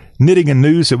knitting a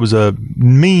noose. It was a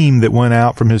meme that went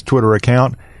out from his Twitter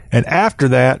account. And after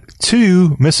that,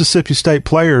 2 Mississippi State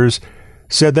players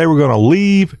said they were going to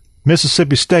leave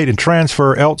Mississippi State and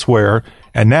transfer elsewhere.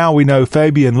 And now we know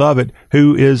Fabian Lovett,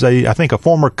 who is I think a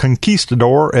former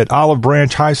conquistador at Olive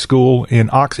Branch High School in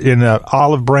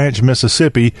Olive Branch,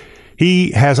 Mississippi.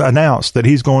 He has announced that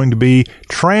he's going to be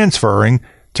transferring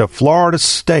to Florida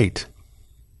State.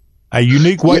 A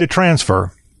unique way to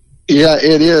transfer. Yeah,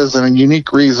 it is, and a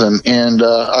unique reason. And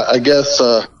I guess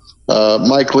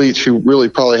Mike Leach, who really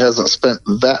probably hasn't spent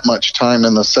that much time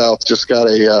in the South, just got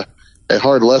a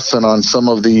hard lesson on some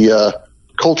of the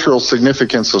cultural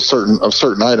significance of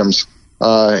certain items,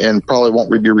 and probably won't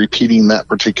be repeating that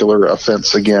particular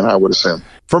offense again, I would assume.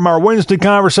 From our Wednesday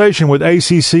conversation with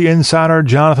ACC insider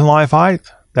Jonathan Leifheit,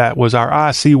 that was our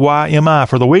ICYMI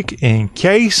for the week, in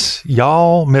case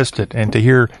y'all missed it. And to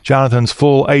hear Jonathan's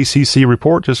full ACC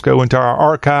report, just go into our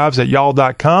archives at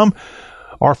y'all.com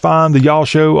or find the Y'all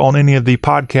Show on any of the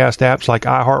podcast apps like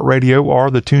iHeartRadio or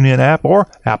the TuneIn app or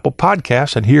Apple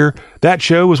Podcasts, and hear that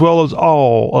show as well as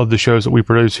all of the shows that we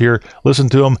produce here. Listen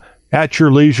to them at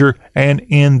your leisure and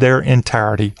in their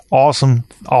entirety. Awesome,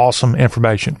 awesome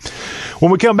information.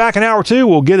 When we come back in hour 2,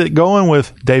 we'll get it going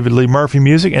with David Lee Murphy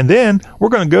music, and then we're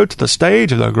going to go to the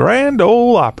stage of the Grand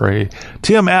Ole Opry.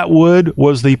 Tim Atwood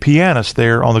was the pianist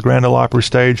there on the Grand Ole Opry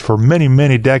stage for many,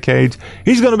 many decades.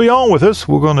 He's going to be on with us.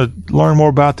 We're going to learn more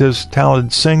about this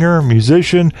talented singer,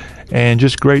 musician, and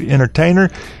just great entertainer.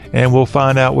 And we'll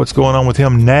find out what's going on with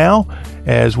him now,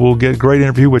 as we'll get a great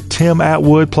interview with Tim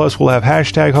Atwood. Plus, we'll have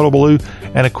hashtag Hullabaloo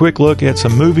and a quick look at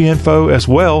some movie info, as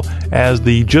well as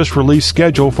the just released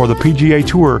schedule for the PGA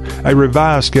Tour, a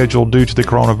revised schedule due to the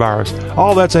coronavirus.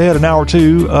 All that's ahead in hour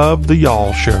 2 of The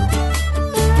Y'all Show.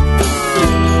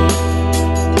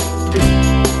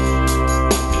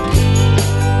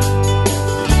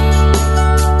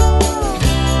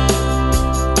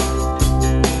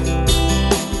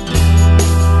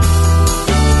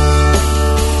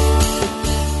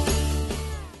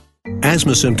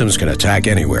 Asthma symptoms can attack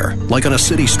anywhere, like on a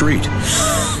city street.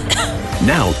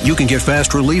 Now you can get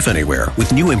fast relief anywhere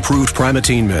with new improved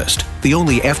Primatene Mist, the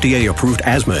only FDA-approved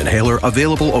asthma inhaler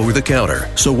available over the counter.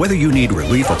 So whether you need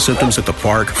relief of symptoms at the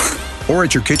park or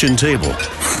at your kitchen table,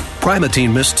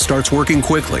 Primatene Mist starts working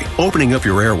quickly, opening up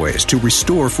your airways to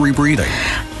restore free breathing.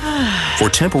 For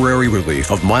temporary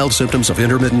relief of mild symptoms of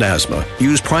intermittent asthma,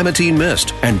 use Primatene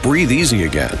Mist and breathe easy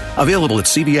again. Available at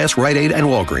CVS, Rite Aid, and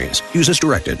Walgreens. Use as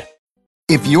directed.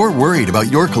 If you're worried about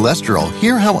your cholesterol,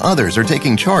 hear how others are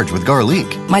taking charge with Garlic.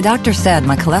 My doctor said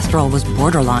my cholesterol was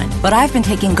borderline, but I've been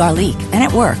taking Garlic, and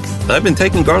it works. I've been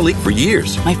taking Garlic for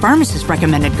years. My pharmacist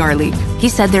recommended Garlic. He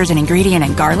said there's an ingredient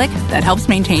in garlic that helps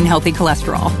maintain healthy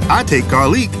cholesterol. I take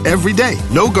Garlic every day.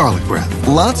 No garlic breath.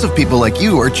 Lots of people like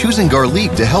you are choosing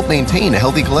Garlic to help maintain a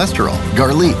healthy cholesterol.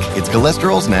 Garlic, it's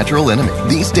cholesterol's natural enemy.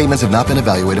 These statements have not been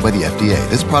evaluated by the FDA.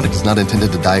 This product is not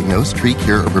intended to diagnose, treat,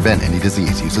 cure, or prevent any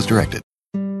disease. Use as directed.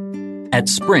 At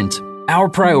Sprint, our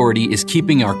priority is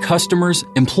keeping our customers,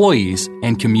 employees,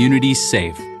 and communities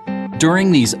safe.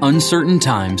 During these uncertain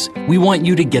times, we want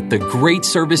you to get the great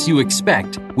service you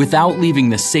expect without leaving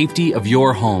the safety of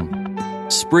your home.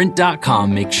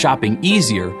 Sprint.com makes shopping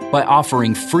easier by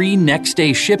offering free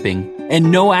next-day shipping and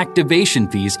no activation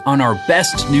fees on our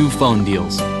best new phone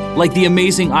deals, like the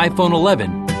amazing iPhone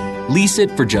 11. Lease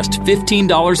it for just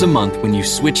 $15 a month when you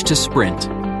switch to Sprint.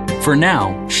 For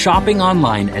now, shopping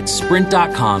online at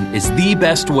Sprint.com is the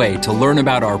best way to learn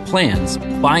about our plans,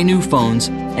 buy new phones,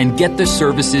 and get the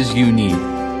services you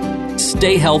need.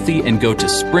 Stay healthy and go to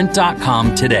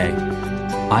Sprint.com today.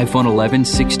 iPhone 11,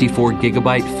 64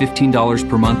 gigabyte, $15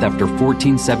 per month after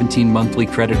 $14.17 monthly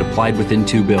credit applied within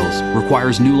 2 bills.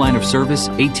 Requires new line of service,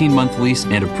 18-month lease,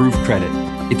 and approved credit.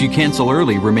 If you cancel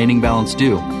early, remaining balance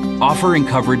due. Offer and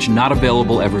coverage not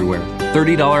available everywhere.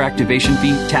 $30 activation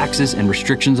fee, taxes, and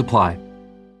restrictions apply.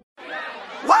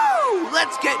 Woo!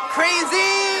 Let's get crazy!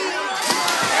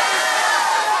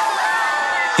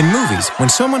 In movies, when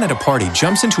someone at a party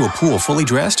jumps into a pool fully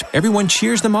dressed, everyone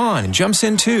cheers them on and jumps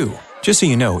in too. Just so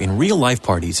you know, in real-life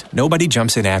parties, nobody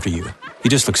jumps in after you. You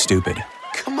just look stupid.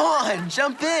 Come on,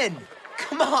 jump in!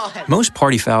 Come on! Most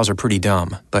party fouls are pretty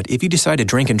dumb, but if you decide to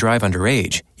drink and drive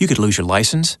underage, you could lose your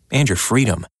license and your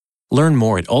freedom. Learn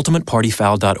more at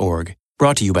ultimatepartyfoul.org.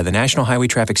 Brought to you by the National Highway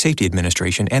Traffic Safety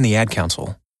Administration and the Ad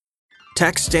Council.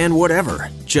 Text and whatever.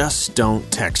 Just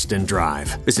don't text and drive.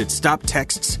 Visit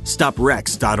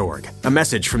StopTextsStopWrecks.org. A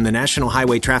message from the National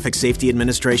Highway Traffic Safety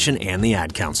Administration and the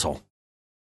Ad Council.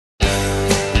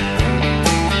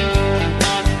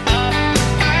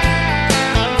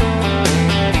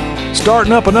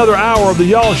 Starting up another hour of the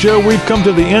Y'all Show. We've come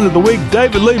to the end of the week.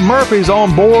 David Lee Murphy's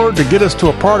on board to get us to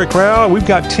a party crowd. We've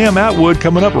got Tim Atwood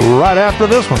coming up right after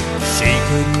this one. She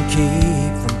couldn't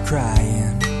keep from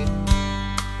crying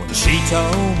when she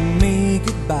told me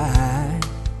goodbye.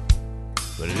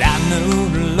 But I knew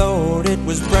the Lord, it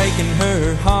was breaking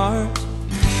her heart,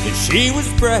 that she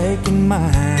was breaking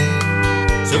mine.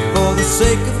 So for the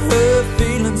sake of her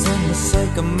feelings and the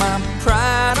sake of my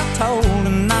pride, I told her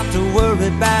not to worry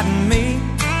about me.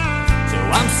 So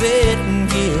I'm sitting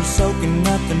here soaking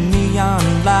up the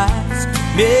neon lights,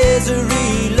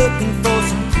 misery, looking for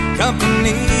some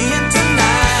company. And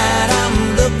tonight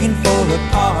I'm looking for a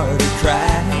party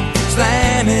crowd,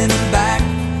 slamming them back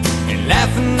and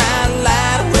laughing out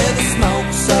loud, where the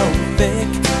smoke's so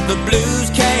thick the blues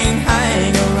can't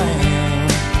hang around.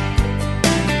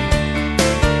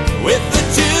 With the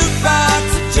jukebox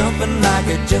jumping like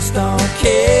I just don't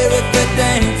care, if they're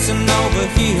dancing over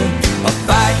here or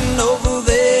fighting over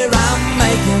there, I'm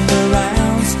making the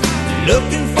rounds,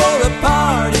 looking for a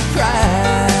party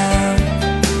crowd.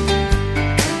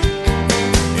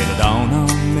 It'll dawn on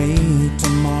me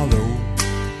tomorrow,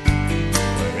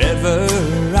 wherever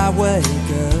I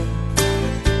wake up,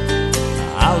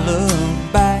 I'll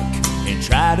look back and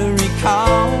try to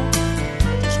recall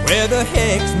just where the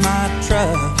heck's my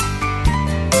truck.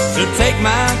 So take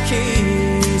my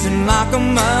keys and lock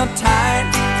them up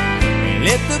tight, and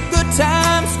let the good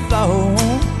times flow.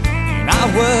 And I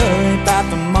worry about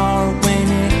tomorrow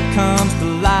when it comes to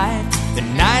light. The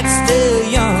night's still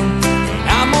young and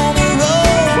I'm on the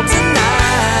road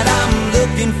tonight. I'm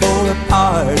looking for a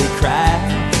party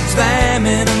crowd,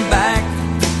 slamming them back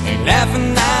and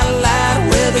laughing out loud,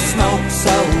 where the smoke's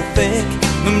so thick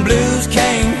the blues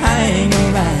can't hang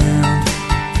around.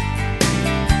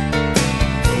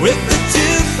 With the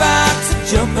jukebox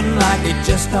jumping like they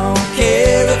just don't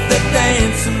care, if they're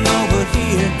dancing over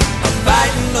here or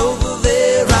fighting over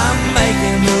there, I'm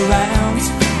making the rounds,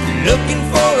 looking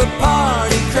for a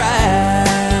party crowd.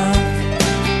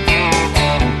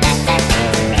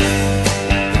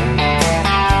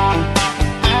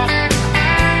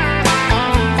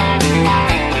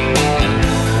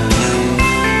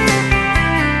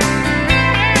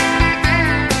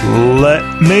 Let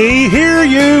me hear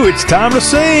you, it's time to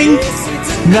sing.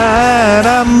 Night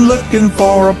I'm looking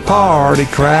for a party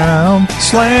crowd,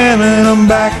 slamming them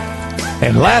back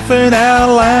and laughing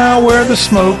out loud, where the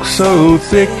smoke's so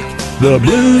thick the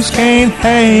blues can't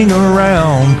hang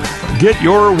around. Get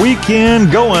your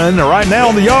weekend going right now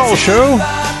on the Y'all Show.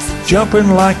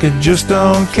 Jumping like I just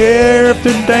don't care, if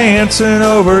they're dancing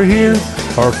over here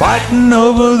or fighting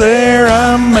over there,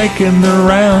 I'm making the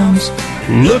rounds,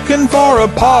 looking for a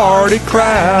party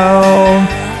crowd.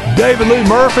 David Lee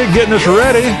Murphy getting us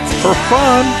ready for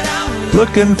fun.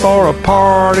 Looking for a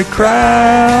party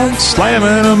crowd,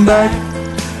 slamming them back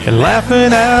and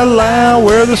laughing out loud,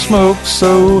 where the smoke's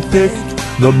so thick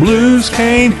the blues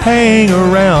can't hang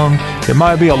around. It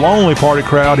might be a lonely party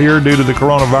crowd here due to the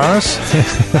coronavirus.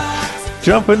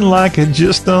 Jumping like I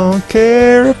just don't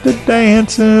care, if they're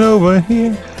dancing over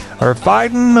here or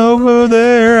fighting over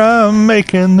there, I'm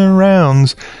making the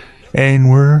rounds. And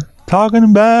we're talking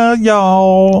about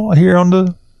y'all here on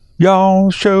the Y'all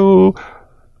Show.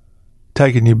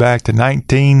 Taking you back to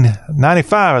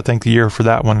 1995, I think the year for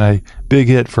that one. A big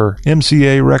hit for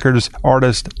MCA Records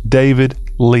artist David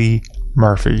Lee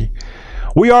Murphy.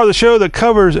 We are the show that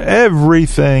covers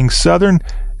everything Southern.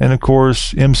 And, of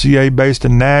course, MCA based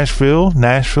in Nashville,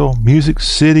 Music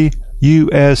City,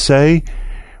 USA,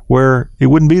 where it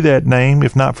wouldn't be that name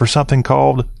if not for something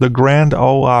called the Grand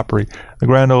Ole Opry. The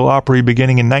Grand Ole Opry,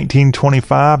 beginning in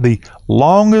 1925, the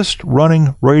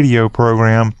longest-running radio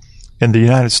program in the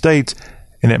United States,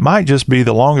 and it might just be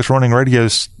the longest-running radio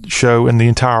show in the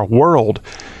entire world.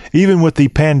 Even with the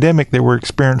pandemic that we're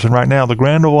experiencing right now, the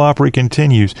Grand Ole Opry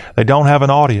continues. They don't have an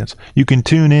audience. You can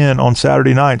tune in on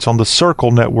Saturday nights on the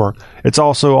Circle Network. It's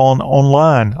also on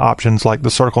online options like the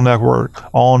Circle Network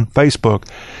on Facebook.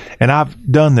 And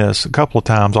I've done this a couple of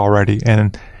times already,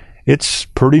 and it's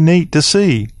pretty neat to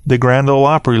see the Grand Ole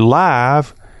Opry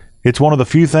live. It's one of the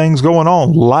few things going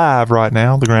on live right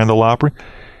now, the Grand Ole Opry.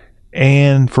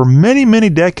 And for many, many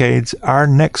decades, our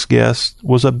next guest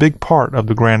was a big part of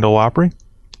the Grand Ole Opry.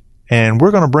 And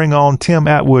we're going to bring on Tim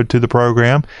Atwood to the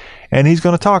program, and he's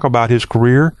going to talk about his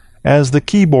career as the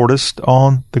keyboardist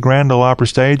on the Grand Ole Opry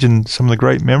stage and some of the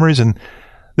great memories. And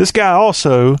this guy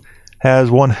also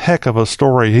has one heck of a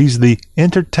story. He's the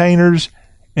entertainer's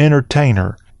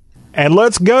entertainer. And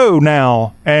let's go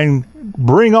now and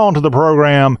bring on to the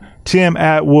program Tim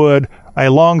Atwood, a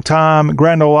longtime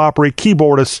Grand Ole Opry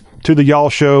keyboardist to the Y'all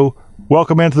Show.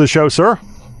 Welcome into the show, sir.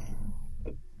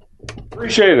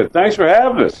 Appreciate it. Thanks for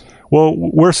having us. Well,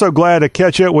 we're so glad to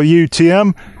catch up with you,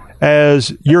 Tim,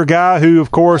 as you're a guy who,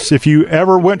 of course, if you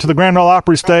ever went to the Grand Ole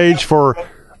Opry stage for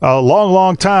a long,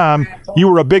 long time, you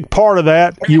were a big part of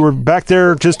that. You were back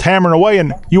there just hammering away,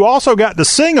 and you also got to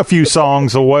sing a few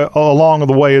songs along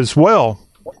the way as well.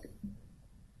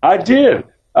 I did.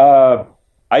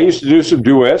 I used to do some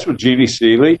duets with Jeannie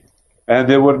Seely, and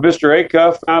then when Mr.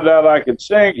 Acuff found out I could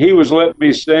sing, he was letting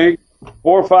me sing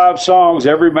 4 or 5 songs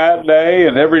every matinee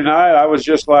and every night. I was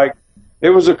just like, it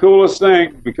was the coolest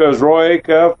thing because Roy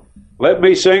Acuff let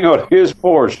me sing on his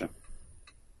portion.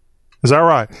 Is that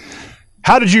right?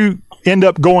 How did you end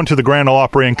up going to the Grand Ole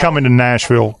Opry and coming to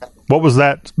Nashville? What was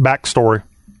that backstory?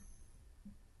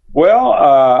 Well,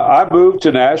 I moved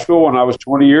to Nashville when I was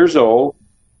 20 years old.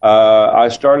 I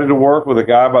started to work with a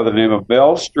guy by the name of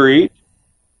Mel Street,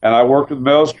 and I worked with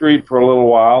Mel Street for a little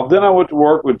while. Then I went to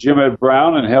work with Jim Ed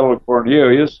Brown and Helen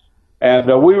Cornelius, and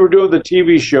we were doing the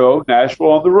TV show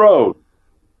Nashville on the Road.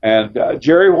 And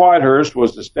Jerry Whitehurst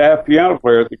was the staff piano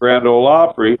player at the Grand Ole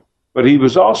Opry, but he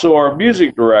was also our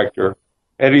music director.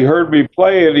 And he heard me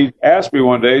play, and he asked me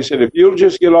one day, he said, if you'll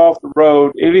just get off the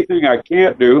road, anything I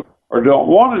can't do or don't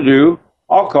want to do,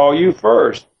 I'll call you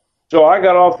first. So I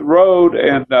got off the road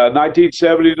in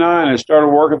 1979 and started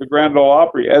working at the Grand Ole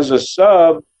Opry as a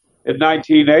sub in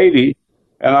 1980.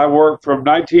 And I worked from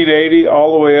 1980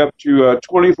 all the way up to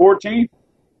 2014.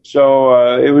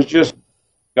 So it was just,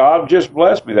 God just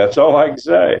blessed me. That's all I can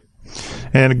say.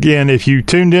 And again, if you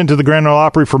tuned into the Grand Ole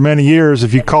Opry for many years,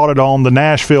 if you caught it on the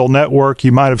Nashville network,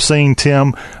 you might have seen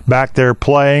Tim back there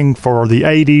playing for the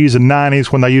 80s and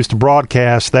 90s when they used to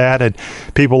broadcast that. And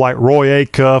people like Roy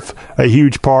Acuff, a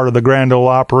huge part of the Grand Ole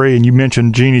Opry. And you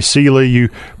mentioned Jeannie Seely, you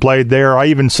played there. I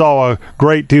even saw a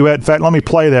great duet. In fact, let me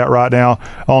play that right now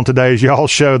on today's Y'all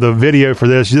Show, the video for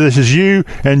this. This is you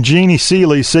and Jeannie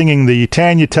Seely singing the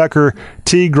Tanya Tucker,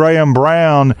 T. Graham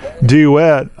Brown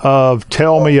duet of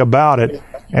Tell Me About It.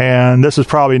 And this is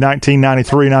probably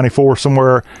 1993, 94,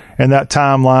 somewhere in that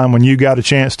timeline when you got a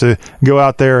chance to go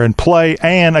out there and play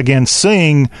and, again,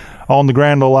 sing on the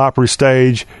Grand Ole Opry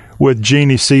stage with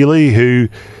Jeannie Seely, who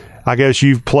I guess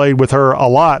you've played with her a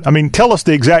lot. I mean, tell us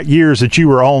the exact years that you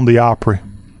were on the Opry.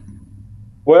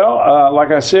 Well,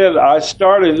 like I said, I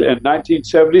started in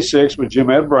 1976 with Jim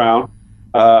Ed Brown.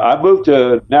 I moved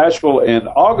to Nashville in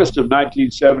August of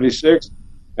 1976.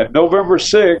 And November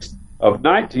 6th, of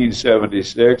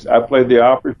 1976, I played the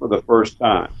Opry for the first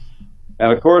time.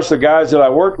 And, of course, the guys that I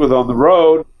worked with on the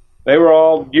road, they were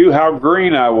all knew how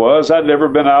green I was. I'd never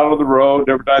been out on the road,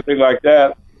 never done anything like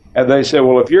that. And they said,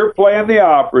 well, if you're playing the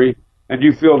Opry and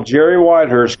you feel Jerry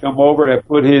Whitehurst come over and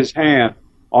put his hand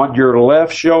on your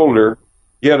left shoulder,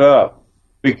 get up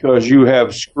because you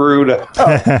have screwed up.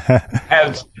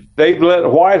 And they let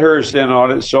Whitehurst in on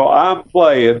it, so I'm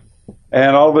playing.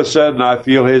 And all of a sudden, I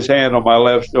feel his hand on my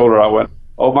left shoulder. I went,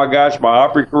 oh, my gosh, my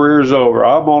Opry career is over.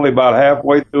 I'm only about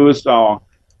halfway through a song.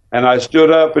 And I stood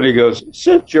up, and he goes,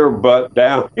 sit your butt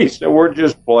down. He said, we're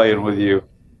just playing with you.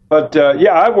 But,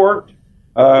 yeah, I worked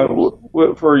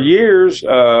for years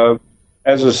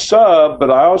as a sub, but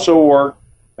I also worked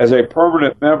as a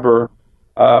permanent member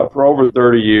for over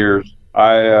 30 years.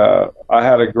 I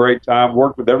had a great time,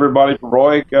 worked with everybody from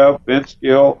Roy Acuff, Vince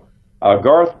Gill,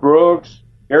 Garth Brooks,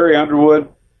 Harry Underwood,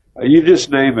 you just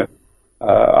name it.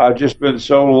 I've just been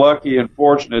so lucky and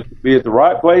fortunate to be at the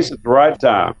right place at the right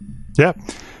time. Yeah.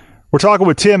 We're talking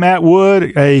with Tim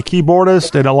Atwood, a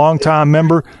keyboardist and a longtime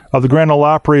member of the Grand Ole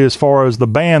Opry as far as the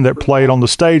band that played on the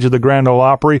stage of the Grand Ole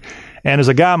Opry. And as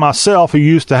a guy myself who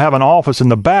used to have an office in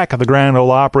the back of the Grand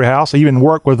Ole Opry House, I even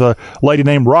worked with a lady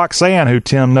named Roxanne, who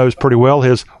Tim knows pretty well,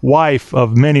 his wife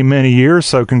of many, many years.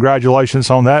 So congratulations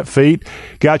on that feat.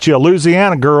 Got you a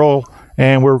Louisiana girl,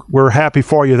 and we're happy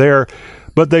for you there.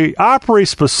 But the Opry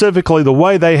specifically, the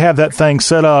way they have that thing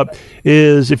set up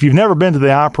is, if you've never been to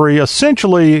the Opry,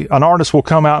 essentially an artist will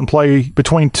come out and play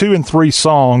between 2 and 3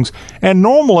 songs. And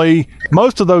normally,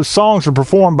 most of those songs are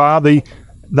performed by the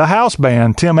house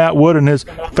band, Tim Atwood and his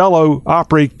fellow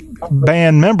Opry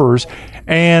band members.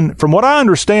 And from what I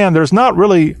understand, there's not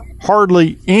really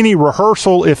hardly any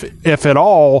rehearsal, if at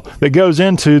all, that goes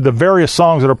into the various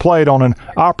songs that are played on an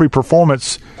Opry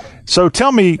performance. So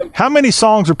tell me, how many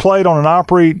songs are played on an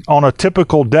Opry on a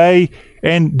typical day,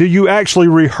 and do you actually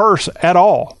rehearse at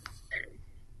all?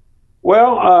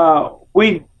 Well,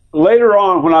 we later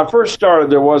on, when I first started,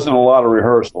 there wasn't a lot of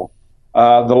rehearsal.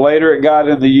 The later it got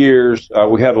in the years,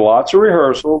 we had lots of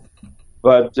rehearsal,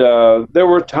 but there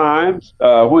were times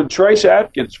when Trace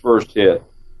Atkins first hit.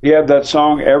 He had that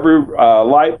song, "Every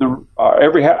light in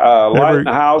the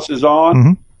house is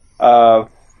on."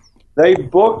 Mm-hmm. They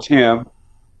booked him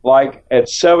like at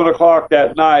 7:00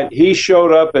 that night. He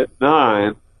showed up at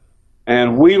 9,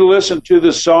 and we listened to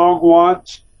the song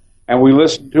once, and we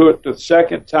listened to it the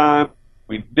second time.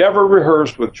 We never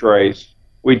rehearsed with Trace.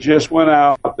 We just went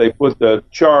out. They put the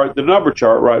number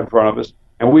chart right in front of us,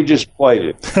 and we just played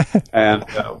it. And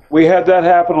we had that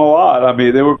happen a lot. I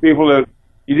mean, there were people that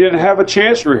you didn't have a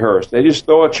chance to rehearse. They just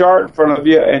throw a chart in front of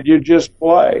you, and you just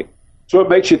play. So it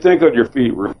makes you think on your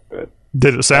feet real good.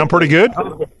 Did it sound pretty good?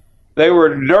 They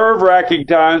were nerve-wracking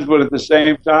times, but at the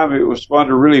same time, it was fun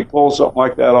to really pull something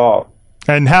like that off.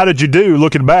 And how did you do,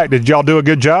 looking back? Did y'all do a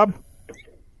good job?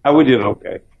 We did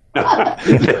okay.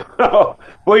 No,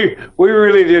 we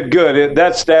really did good.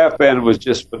 That staff band was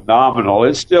just phenomenal.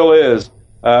 It still is.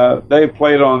 They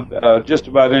played on just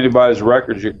about anybody's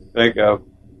records you can think of.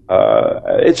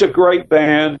 It's a great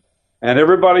band, and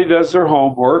everybody does their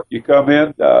homework. You come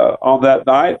in on that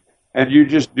night, and you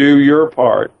just do your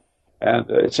part. And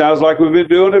it sounds like we've been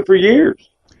doing it for years.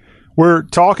 We're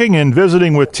talking and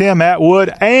visiting with Tim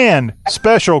Atwood and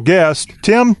special guest.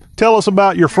 Tim, tell us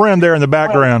about your friend there in the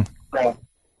background.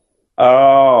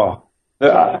 Oh,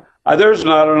 there's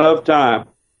not enough time.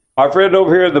 My friend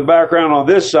over here in the background on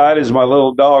this side is my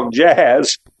little dog,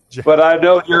 Jazz. But I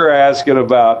know you're asking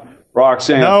about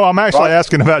Roxanne. No, I'm actually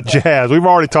asking about Jazz. We've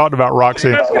already talked about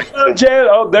Roxanne. Jazz.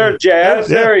 Oh, there's Jazz.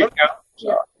 Yeah. There you go.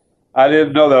 Sorry. I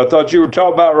didn't know that. I thought you were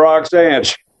talking about Roxanne.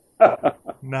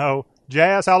 No.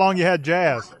 Jazz, how long you had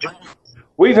Jazz?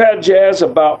 We've had Jazz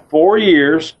about 4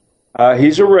 years.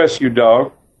 He's a rescue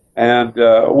dog. And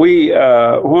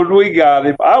when we got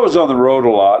him, I was on the road a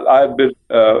lot. I've been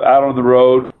out on the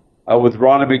road with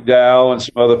Ronnie McDowell and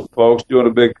some other folks doing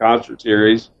a big concert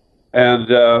series.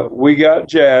 And we got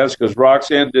Jazz because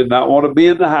Roxanne did not want to be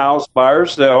in the house by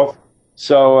herself.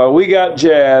 So we got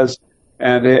Jazz,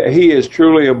 and he is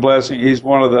truly a blessing. He's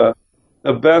one of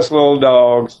the best little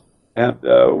dogs, and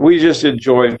we just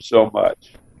enjoy him so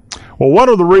much. Well, one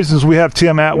of the reasons we have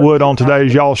Tim Atwood on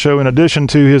today's Y'all Show, in addition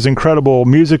to his incredible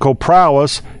musical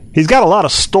prowess, he's got a lot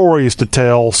of stories to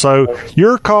tell. So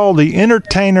you're called the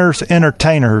Entertainer's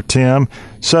Entertainer, Tim.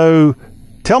 So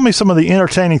tell me some of the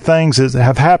entertaining things that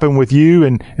have happened with you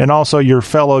and also your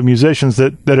fellow musicians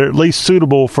that are at least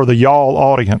suitable for the Y'all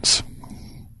audience.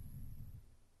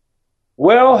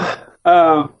 Well,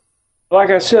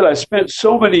 like I said, I spent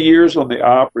so many years on the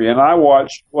Opry, and I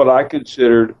watched what I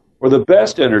considered were the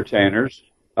best entertainers.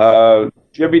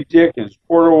 Jimmy Dickens,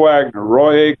 Porter Wagner,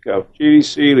 Roy Acuff, G.D.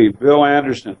 Seeley, Bill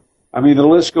Anderson. I mean, the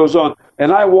list goes on.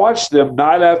 And I watched them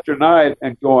night after night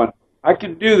and going, I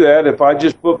can do that if I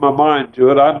just put my mind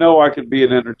to it. I know I can be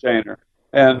an entertainer.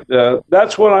 And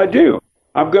that's what I do.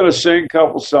 I'm going to sing a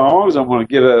couple songs. I'm going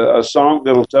to get a song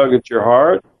that'll tug at your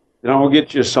heart. Then I'm going to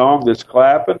get you a song that's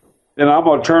clapping. Then I'm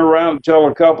going to turn around and tell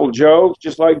a couple jokes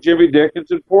just like Jimmy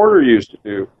Dickens and Porter used to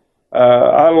do.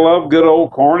 I love good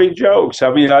old corny jokes.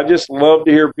 I mean, I just love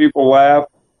to hear people laugh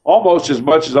almost as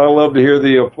much as I love to hear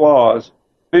the applause.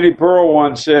 Minnie Pearl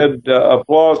once said,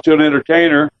 applause to an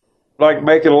entertainer like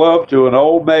making love to an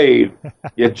old maid.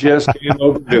 You just can't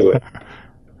overdo it.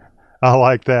 I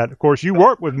like that. Of course, you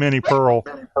worked with Minnie Pearl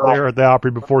there at the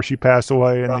Opry before she passed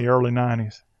away in the early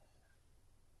 90s.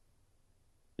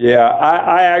 Yeah,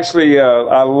 I actually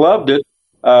I loved it.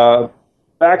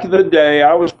 Back in the day,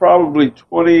 I was probably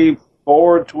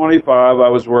 24, 25. I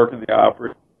was working the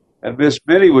Opry, and Miss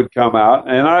Minnie would come out,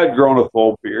 and I had grown a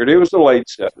full beard. It was the late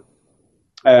 70s.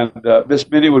 And Miss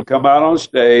Minnie would come out on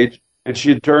stage, and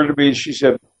she'd turn to me, and she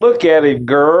said, look at him,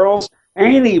 girls.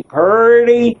 Ain't he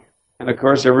pretty? And, of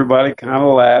course, everybody kind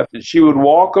of laughed. And she would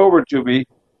walk over to me.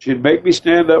 She'd make me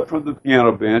stand up from the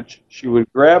piano bench. She would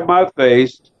grab my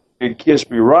face and kiss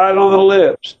me right on the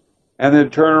lips, and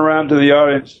then turn around to the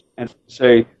audience and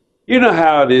say, you know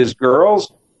how it is,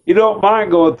 girls. You don't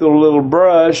mind going through a little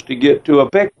brush to get to a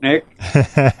picnic.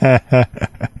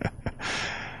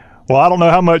 Well, I don't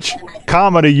know how much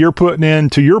comedy you're putting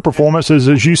into your performances.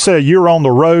 As you said, you're on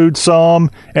the road some,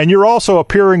 and you're also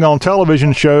appearing on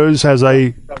television shows as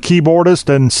a keyboardist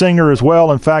and singer as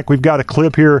well. In fact, we've got a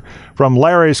clip here from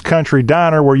Larry's Country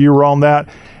Diner where you were on that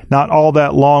not all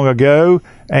that long ago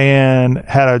and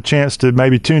had a chance to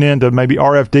maybe tune in to maybe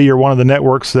RFD or one of the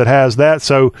networks that has that.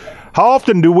 So how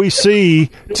often do we see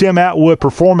Tim Atwood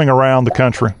performing around the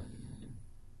country?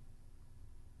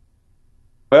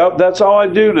 Well, that's all I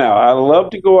do now. I love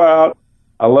to go out.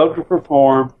 I love to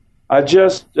perform. I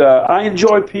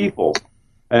enjoy people.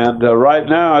 And right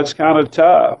now it's kind of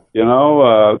tough.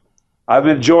 I'm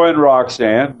enjoying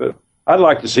Roxanne, but I'd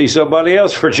like to see somebody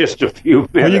else for just a few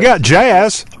minutes. Well, you got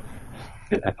Jazz.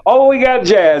 Oh, we got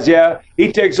Jazz, yeah.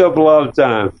 He takes up a lot of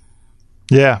time.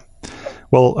 Yeah.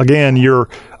 Well, again, you're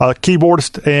a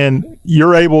keyboardist, and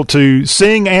you're able to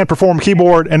sing and perform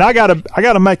keyboard. And I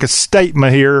gotta make a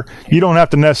statement here. You don't have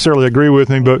to necessarily agree with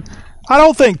me, but I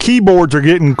don't think keyboards are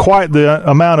getting quite the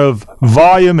amount of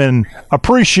volume and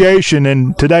appreciation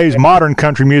in today's modern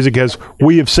country music as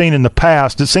we have seen in the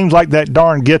past. It seems like that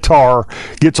darn guitar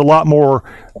gets a lot more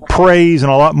praise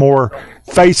and a lot more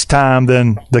face time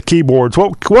than the keyboards.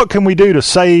 What can we do to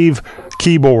save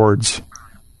keyboards?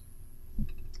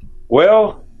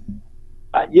 Well,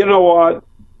 you know what?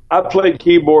 I've played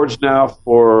keyboards now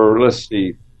for,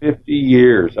 50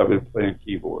 years I've been playing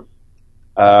keyboards.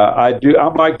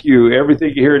 I'm like you.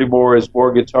 Everything you hear anymore is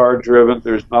more guitar-driven.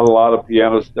 There's not a lot of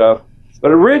piano stuff.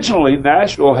 But originally,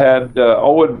 Nashville had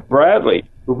Owen Bradley,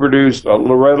 who produced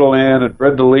Loretta Lynn and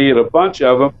Brenda Lee and a bunch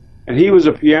of them, and he was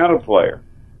a piano player.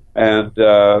 And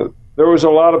there was a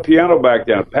lot of piano back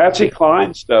then. Patsy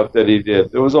Cline stuff that he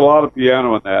did, there was a lot of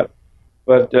piano in that.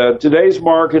 But today's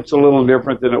market's a little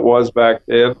different than it was back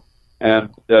then, and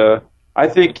I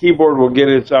think keyboard will get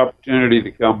its opportunity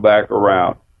to come back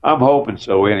around. I'm hoping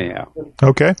so anyhow.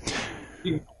 Okay.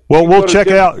 Well, we'll check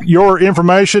out your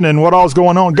information and what all's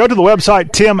going on. Go to the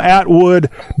website,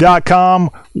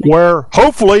 timatwood.com, where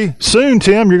hopefully soon,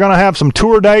 Tim, you're going to have some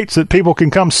tour dates that people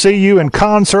can come see you in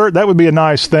concert. That would be a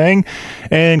nice thing.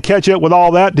 And catch up with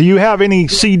all that. Do you have any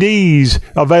CDs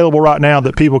available right now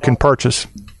that people can purchase?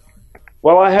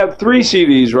 Well, I have 3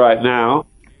 CDs right now.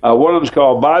 One of them is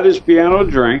called Buy This Piano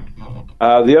Drink.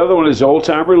 The other one is Old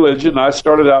Time Religion. I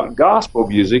started out in gospel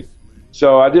music,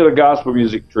 so I did a gospel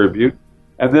music tribute.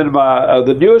 And then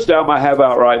the newest album I have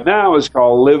out right now is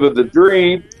called Living the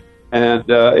Dream, and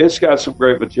it's got some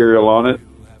great material on it.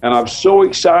 And I'm so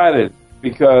excited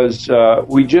because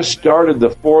we just started the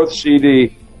 4th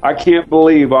CD. I can't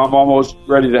believe I'm almost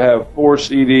ready to have 4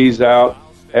 CDs out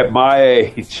at my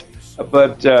age.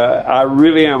 But I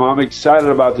really am. I'm excited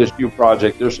about this new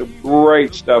project. There's some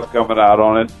great stuff coming out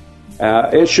on it.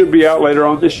 It should be out later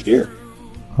on this year.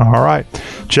 All right.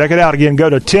 Check it out. Again, go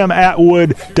to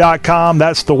timatwood.com.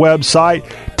 That's the website.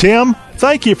 Tim,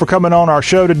 thank you for coming on our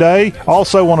show today.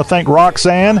 Also want to thank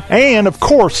Roxanne and, of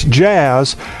course,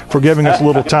 Jazz for giving us a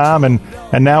little time. And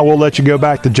now we'll let you go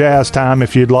back to Jazz time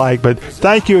if you'd like. But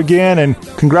thank you again, and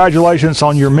congratulations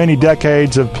on your many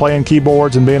decades of playing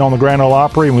keyboards and being on the Grand Ole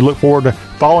Opry. And we look forward to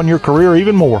following your career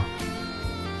even more.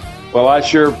 Well, I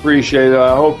sure appreciate it.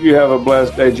 I hope you have a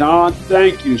blessed day. John,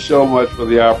 thank you so much for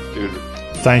the opportunity.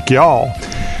 Thank y'all.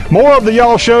 More of the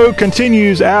Y'all Show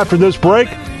continues after this break.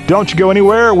 Don't you go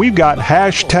anywhere. We've got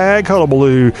hashtag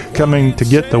Hullabaloo coming to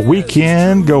get the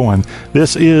weekend going.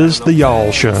 This is the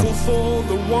Y'all Show. For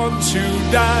the ones who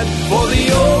died for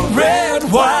the old red,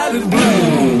 white, and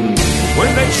blue.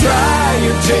 When they try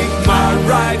and take my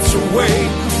rights away,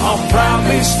 I'll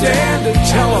proudly stand and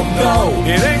tell them no,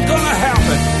 it ain't gonna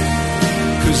happen.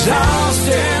 'Cause I'll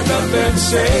stand up and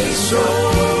say so.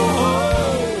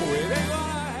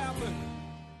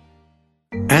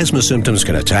 Asthma symptoms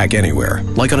can attack anywhere,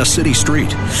 like on a city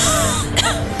street.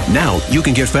 Now, you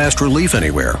can get fast relief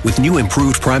anywhere with new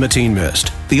improved Primatene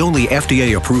Mist, the only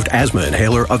FDA-approved asthma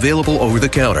inhaler available over the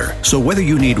counter. So whether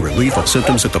you need relief of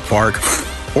symptoms at the park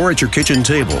or at your kitchen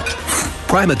table,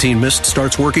 Primatene Mist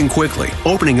starts working quickly,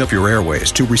 opening up your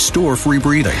airways to restore free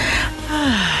breathing.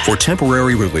 For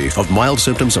temporary relief of mild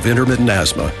symptoms of intermittent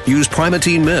asthma, use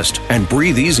Primatene Mist and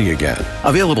breathe easy again.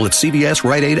 Available at CVS,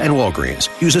 Rite Aid, and Walgreens.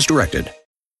 Use as directed.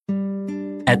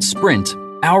 At Sprint,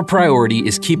 our priority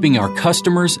is keeping our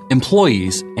customers,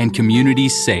 employees, and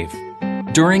communities safe.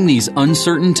 During these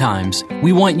uncertain times,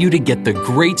 we want you to get the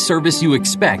great service you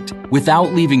expect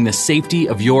without leaving the safety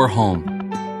of your home.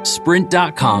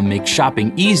 Sprint.com makes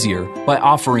shopping easier by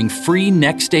offering free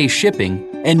next-day shipping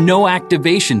and no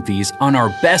activation fees on our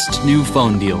best new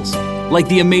phone deals, like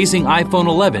the amazing iPhone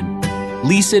 11.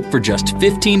 Lease it for just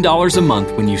 $15 a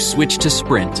month when you switch to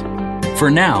Sprint.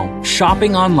 For now,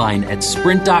 shopping online at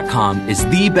Sprint.com is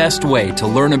the best way to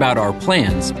learn about our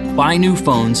plans, buy new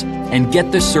phones, and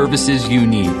get the services you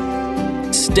need.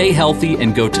 Stay healthy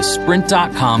and go to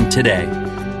Sprint.com today.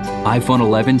 iPhone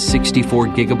 11, 64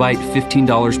 gigabyte,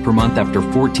 $15 per month after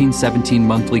 $14.17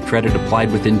 monthly credit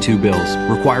applied within 2 bills.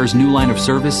 Requires new line of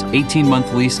service,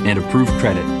 18-month lease, and approved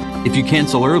credit. If you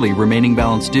cancel early, remaining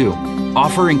balance due.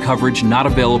 Offer and coverage not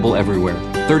available everywhere.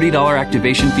 $30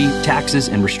 activation fee, taxes,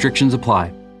 and restrictions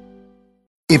apply.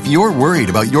 If you're worried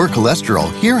about your cholesterol,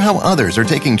 hear how others are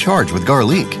taking charge with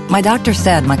Garlic. My doctor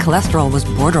said my cholesterol was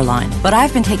borderline, but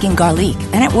I've been taking Garlic,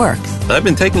 and it works. I've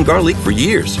been taking Garlic for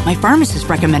years. My pharmacist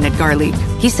recommended Garlic.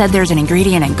 He said there's an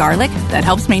ingredient in garlic that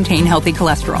helps maintain healthy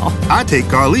cholesterol. I take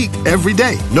Garlic every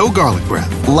day. No garlic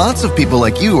breath. Lots of people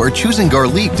like you are choosing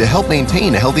Garlic to help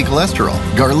maintain a healthy cholesterol.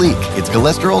 Garlic, it's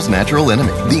cholesterol's natural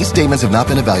enemy. These statements have not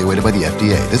been evaluated by the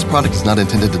FDA. This product is not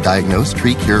intended to diagnose,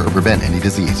 treat, cure, or prevent any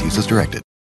disease. Use as directed.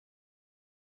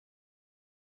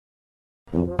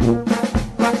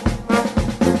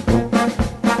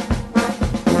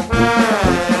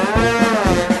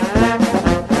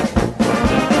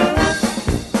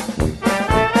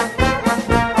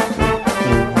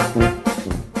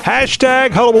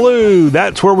 Hashtag Hullabaloo.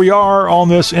 That's where we are on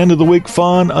this end of the week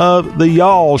fun of the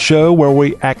Y'all Show, where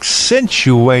we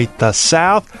accentuate the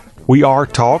South. We are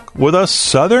talk with a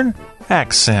Southern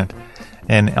accent.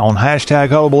 And on hashtag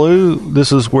Hullabaloo,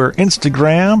 this is where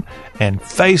Instagram and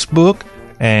Facebook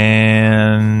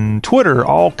and Twitter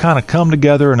all kind of come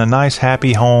together in a nice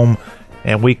happy home,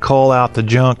 and we call out the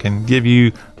junk and give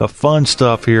you the fun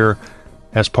stuff here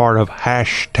as part of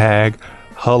hashtag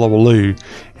Hullabaloo.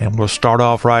 And we'll start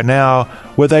off right now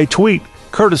with a tweet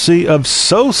courtesy of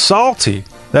So Salty.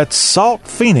 That's Salt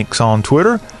Phoenix on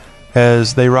Twitter,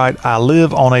 as they write, I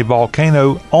live on a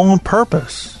volcano on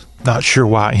purpose. Not sure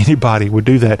why anybody would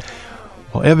do that.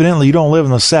 Well, evidently you don't live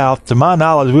in the South. To my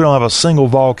knowledge, we don't have a single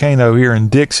volcano here in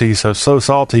Dixie, so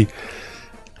Salty.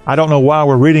 I don't know why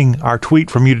we're reading our tweet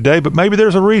from you today, but maybe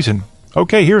there's a reason.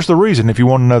 Okay, here's the reason if you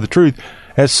want to know the truth.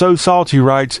 As So Salty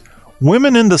writes,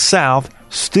 women in the South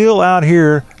still out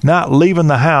here not leaving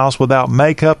the house without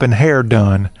makeup and hair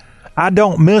done. I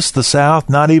don't miss the South,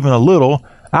 not even a little.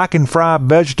 I can fry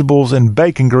vegetables in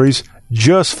bacon grease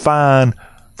just fine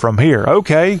from here.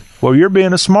 Okay, well, you're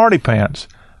being a smarty pants.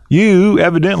 You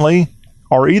evidently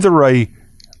are either a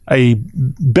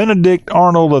Benedict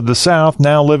Arnold of the South,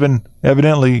 now living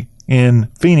evidently in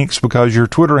Phoenix because your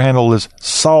Twitter handle is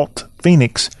Salt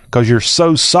Phoenix because you're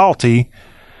so salty,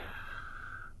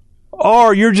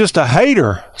 or you're just a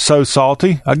hater, So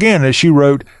Salty. Again, as she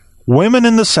wrote, women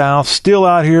in the South still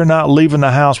out here not leaving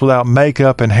the house without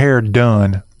makeup and hair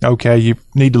done. Okay, you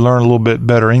need to learn a little bit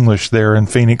better English there in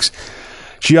Phoenix.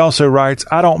 She also writes,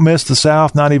 I don't miss the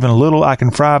South, not even a little. I can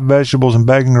fry vegetables and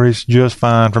bacon grease just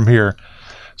fine from here.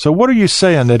 So what are you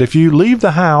saying? That if you leave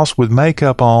the house with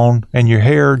makeup on and your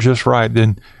hair just right,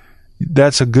 then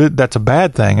that's a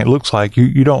bad thing. It looks like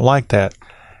you don't like that.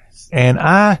 And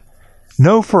I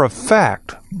know for a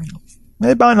fact,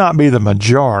 it might not be the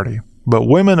majority, but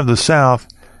women of the South,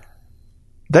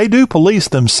 they do police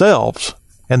themselves,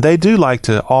 and they do like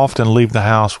to often leave the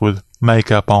house with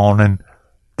makeup on and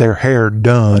their hair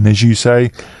done, as you say,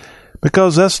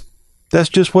 because that's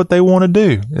just what they want to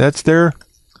do. That's their,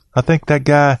 I think that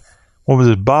guy, what was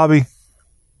it, Bobby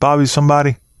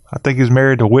somebody, I think he's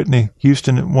married to Whitney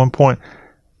Houston at one point.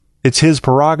 It's his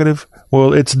prerogative.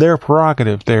 Well, it's their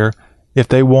prerogative there if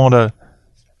they want to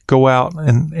go out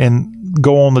and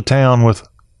go on the town with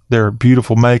their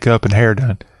beautiful makeup and hair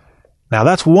done. Now,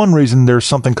 that's one reason there's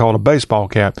something called a baseball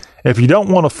cap. If you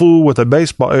don't want to fool with a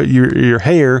baseball, your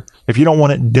hair, if you don't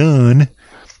want it done,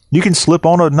 you can slip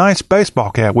on a nice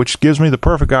baseball cap, which gives me the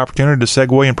perfect opportunity to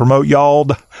segue and promote y'all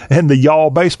and the y'all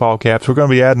baseball caps. We're going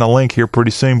to be adding a link here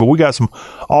pretty soon, but we got some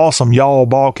awesome y'all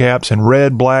ball caps in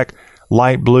red, black,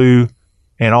 light blue,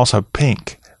 and also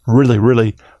pink. Really,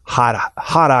 really hot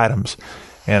items.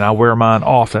 And I wear mine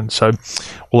often, so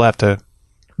we'll have to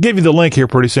give you the link here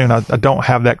pretty soon. I don't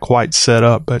have that quite set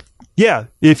up, but yeah,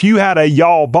 if you had a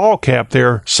y'all ball cap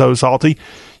there, So Salty,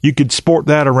 you could sport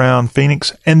that around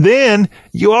Phoenix. And then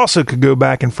you also could go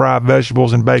back and fry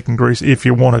vegetables in bacon grease if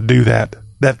you want to do that.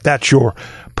 That's your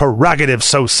prerogative,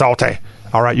 So Salty.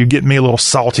 All right, you're getting me a little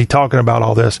salty talking about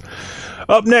all this.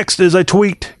 Up next is a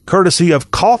tweet courtesy of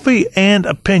Coffee and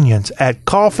Opinions at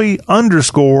coffee_LGB.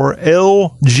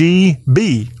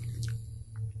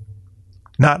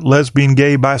 Not lesbian,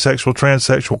 gay, bisexual,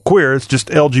 transsexual, queer. It's just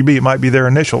LGB. It might be their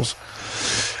initials.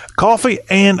 Coffee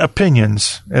and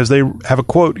Opinions, as they have a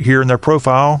quote here in their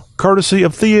profile, courtesy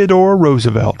of Theodore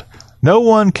Roosevelt. No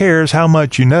one cares how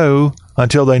much you know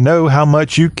until they know how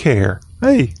much you care.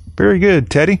 Hey, very good,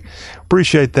 Teddy.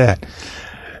 Appreciate that.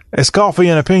 As Coffee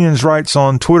and Opinions writes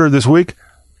on Twitter this week,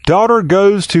 daughter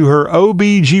goes to her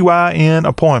OBGYN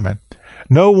appointment.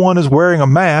 No one is wearing a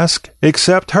mask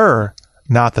except her.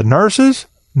 Not the nurses,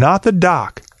 not the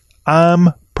doc.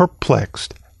 I'm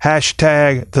perplexed.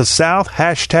 Hashtag the South,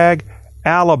 hashtag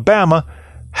Alabama,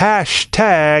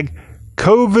 hashtag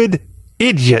COVID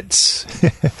idiots.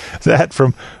 That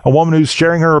from a woman who's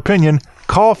sharing her opinion.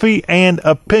 Coffee and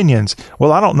Opinions.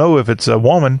 Well, I don't know if it's a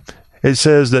woman. It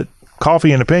says that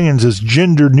Coffee and Opinions is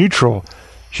gender neutral.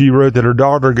 She wrote that her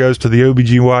daughter goes to the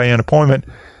OBGYN appointment.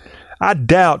 I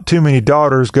doubt too many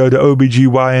daughters go to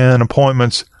OBGYN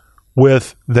appointments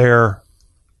with their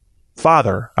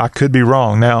father. I could be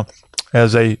wrong. Now,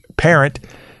 as a parent,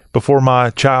 before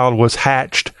my child was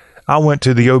hatched, I went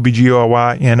to the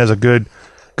OBGYN as a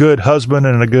good husband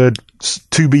and a good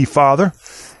to-be father,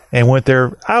 and went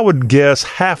there. I would guess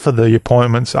half of the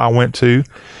appointments I went to,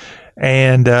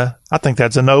 and I think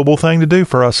that's a noble thing to do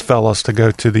for us fellas to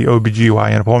go to the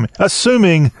OBGYN appointment,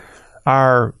 assuming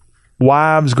our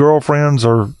wives, girlfriends,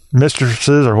 or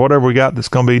mistresses, or whatever we got that's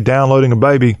going to be downloading a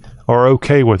baby are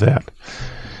okay with that,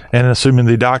 and assuming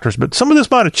the doctors. But some of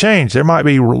this might have changed. There might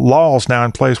be laws now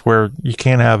in place where you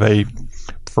can't have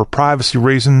for privacy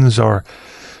reasons or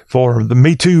for the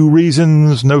Me Too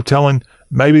reasons, no telling.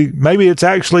 Maybe it's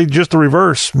actually just the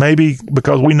reverse. Maybe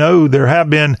because we know there have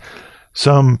been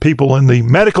some people in the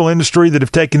medical industry that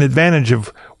have taken advantage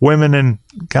of women and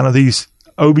kind of these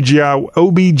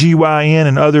OBGYN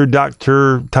and other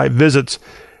doctor type visits,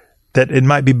 that it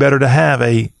might be better to have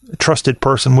a trusted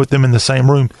person with them in the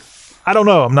same room. I don't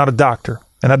know. I'm not a doctor,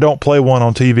 and I don't play one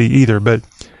on TV either. But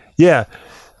yeah,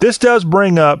 this does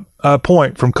bring up a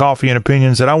point from Coffee and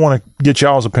Opinions that I want to get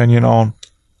y'all's opinion on.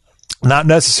 Not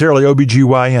necessarily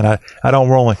OBGYN. I don't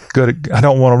want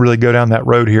to really go down that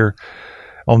road here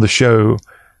on the show.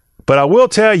 But I will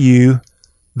tell you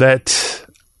that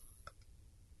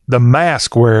the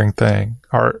mask wearing thing,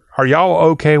 are y'all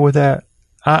okay with that?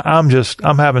 I'm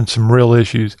having some real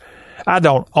issues. I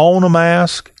don't own a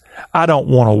mask. I don't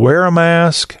want to wear a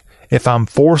mask. If I'm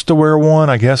forced to wear one,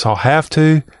 I guess I'll have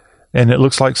to. And it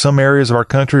looks like some areas of our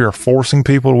country are forcing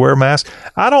people to wear masks.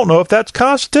 I don't know if that's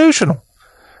constitutional.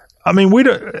 I mean,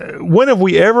 when have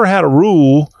we ever had a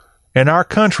rule in our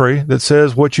country that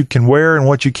says what you can wear and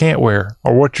what you can't wear,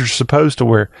 or what you're supposed to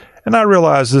wear? And I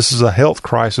realize this is a health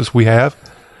crisis we have,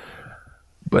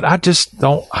 but I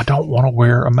don't want to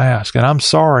wear a mask. And I'm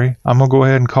sorry, I'm going to go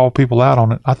ahead and call people out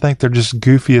on it. I think they're just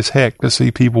goofy as heck to see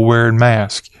people wearing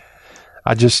masks.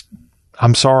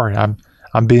 I'm sorry,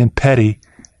 I'm being petty,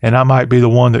 and I might be the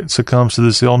one that succumbs to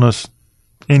this illness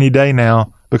any day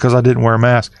now because I didn't wear a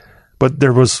mask. But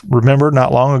remember,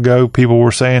 not long ago, people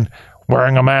were saying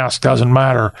wearing a mask doesn't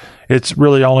matter. It's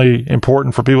really only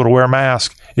important for people to wear a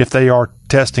mask if they are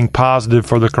testing positive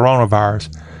for the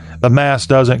coronavirus. The mask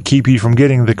doesn't keep you from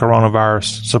getting the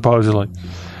coronavirus, supposedly.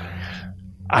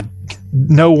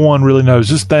 No one really knows.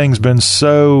 This thing's been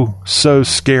so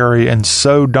scary and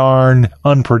so darn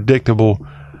unpredictable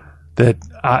that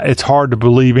it's hard to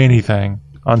believe anything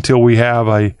until we have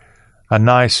a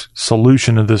nice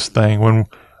solution to this thing. When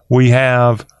we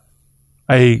have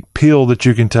a pill that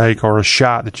you can take, or a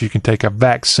shot that you can take, a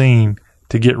vaccine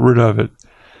to get rid of it.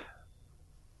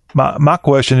 My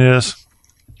question is,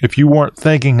 if you weren't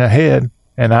thinking ahead,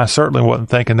 and I certainly wasn't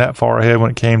thinking that far ahead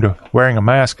when it came to wearing a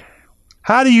mask,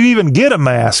 how do you even get a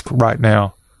mask right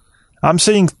now? I'm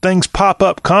seeing things pop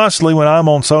up constantly when I'm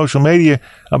on social media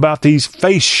about these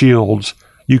face shields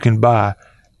you can buy,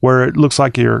 where it looks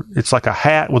like it's like a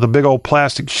hat with a big old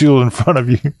plastic shield in front of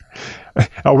you.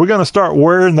 Are we going to start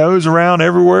wearing those around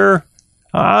everywhere?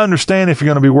 I understand if you're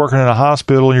going to be working in a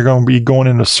hospital and you're going to be going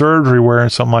into surgery wearing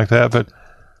something like that, but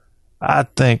I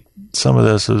think some of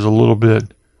this is a little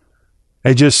bit,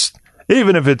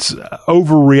 even if it's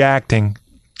overreacting,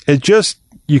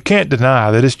 you can't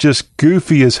deny that it's just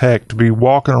goofy as heck to be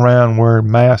walking around wearing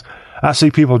masks. I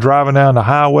see people driving down the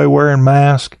highway wearing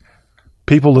masks,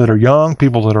 people that are young,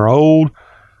 people that are old,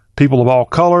 people of all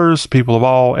colors, people of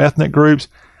all ethnic groups.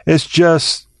 It's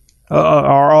just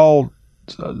are all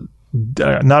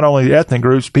not only ethnic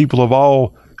groups, people of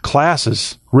all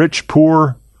classes, rich,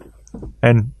 poor,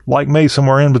 and like me,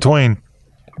 somewhere in between.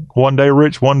 One day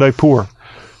rich, one day poor,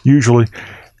 usually.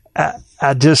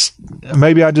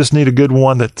 Maybe I just need a good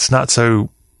one that's not so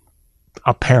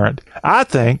apparent. I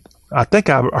think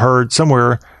I heard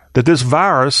somewhere that this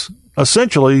virus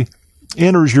essentially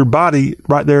enters your body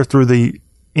right there through the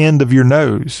end of your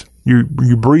nose. You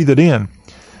breathe it in.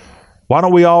 Why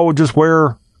don't we all just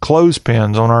wear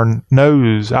clothespins on our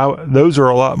nose? Those are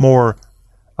a lot more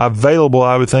available,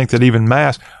 I would think, than even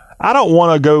masks. I don't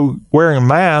want to go wearing a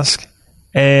mask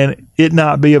and it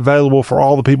not be available for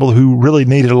all the people who really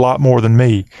need it a lot more than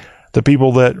me. The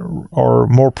people that are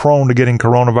more prone to getting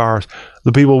coronavirus,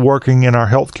 the people working in our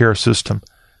healthcare system.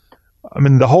 I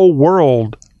mean, the whole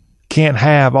world can't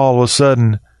have all of a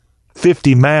sudden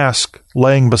 50 masks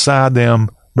laying beside them,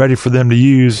 ready for them to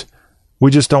use. We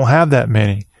just don't have that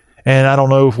many. And I don't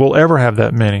know if we'll ever have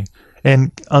that many.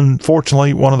 And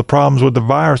unfortunately, one of the problems with the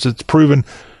virus, it's proven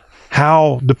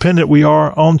how dependent we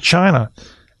are on China.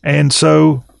 And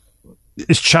so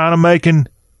is China making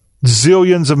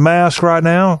zillions of masks right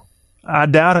now? I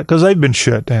doubt it, because they've been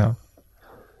shut down.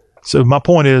 So my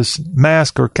point is,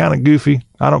 masks are kind of goofy.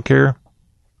 I don't care.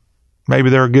 Maybe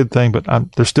they're a good thing, but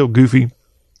they're still goofy.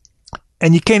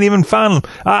 And you can't even find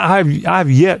them.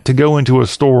 I've yet to go into a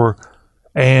store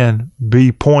and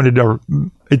be pointed, or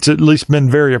it's at least been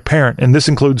very apparent, and this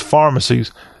includes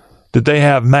pharmacies, that they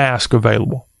have masks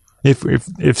available.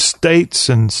 If states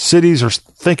and cities are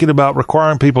thinking about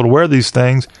requiring people to wear these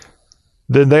things,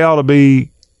 then they ought to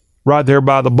be right there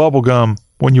by the bubble gum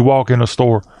when you walk in a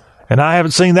store. And I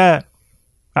haven't seen that.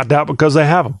 I doubt because they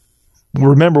have them.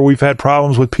 Remember, we've had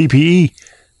problems with PPE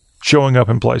showing up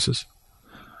in places.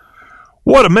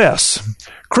 What a mess.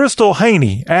 Crystal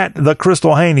Haney, at the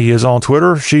Crystal Haney, is on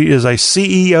Twitter. She is a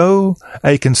CEO,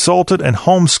 a consultant and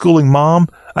homeschooling mom,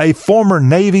 a former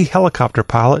Navy helicopter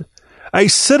pilot, a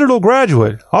Citadel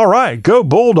graduate. All right, go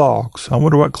Bulldogs. I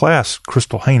wonder what class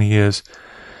Crystal Haney is.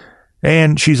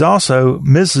 And she's also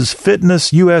Mrs.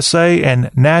 Fitness USA and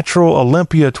Natural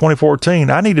Olympia 2014.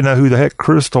 I need to know who the heck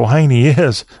Crystal Haney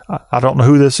is. I don't know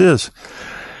who this is.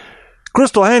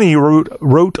 Crystal Haney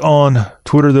wrote on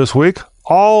Twitter this week,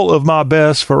 all of my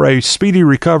best for a speedy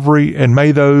recovery, and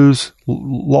may those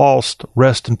lost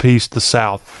rest in peace, the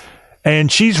South.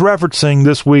 And she's referencing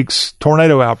this week's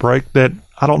tornado outbreak that,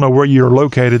 I don't know where you're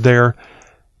located there,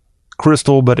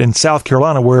 Crystal, but in South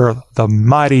Carolina, where the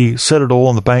mighty Citadel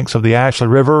on the banks of the Ashley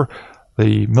River,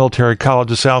 the Military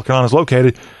College of South Carolina, is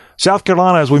located. South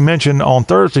Carolina, as we mentioned on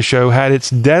Thursday's show, had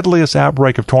its deadliest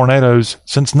outbreak of tornadoes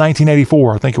since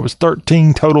 1984. I think it was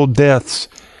 13 total deaths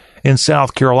in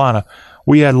South Carolina.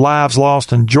 We had lives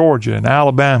lost in Georgia and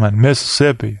Alabama and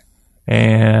Mississippi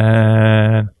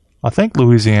and I think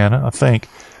Louisiana,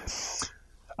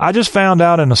 I just found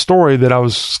out in a story that I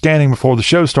was scanning before the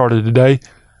show started today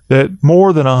that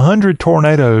more than 100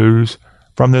 tornadoes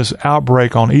from this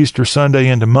outbreak on Easter Sunday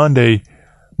into Monday,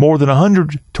 more than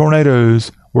 100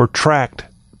 tornadoes were tracked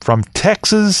from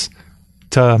Texas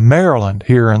to Maryland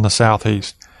here in the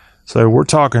Southeast. So we're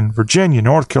talking Virginia,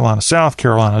 North Carolina, South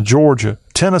Carolina, Georgia,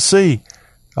 Tennessee.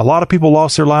 A lot of people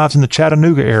lost their lives in the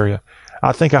Chattanooga area.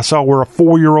 I think I saw where a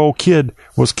 4-year-old kid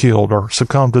was killed or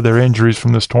succumbed to their injuries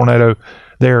from this tornado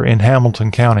there in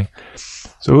Hamilton County.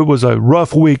 So it was a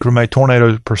rough week from a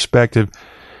tornado perspective.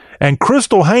 And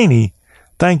Crystal Haney,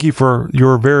 thank you for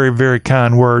your very, very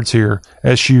kind words here.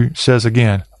 As she says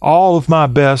again, all of my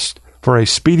best for a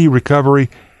speedy recovery,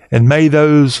 and may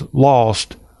those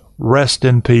lost rest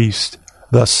in peace,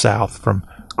 the South. From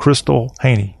Crystal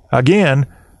Haney. Again,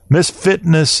 Miss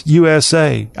Fitness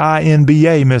USA,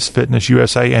 INBA Miss Fitness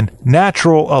USA, and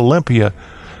Natural Olympia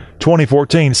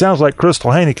 2014. Sounds like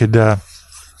Crystal Haney could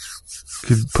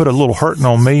put a little hurting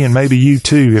on me, and maybe you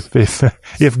too,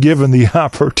 if given the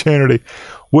opportunity.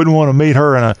 Wouldn't want to meet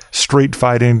her in a street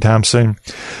fight anytime soon.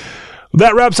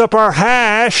 That wraps up our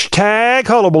hashtag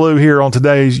hullabaloo here on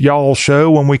today's Y'all Show.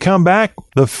 When we come back,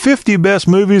 the 50 best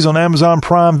movies on Amazon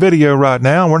Prime Video right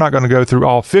now. We're not going to go through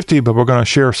all 50, but we're going to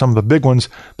share some of the big ones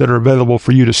that are available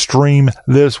for you to stream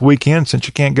this weekend, since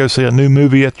you can't go see a new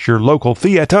movie at your local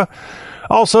theater.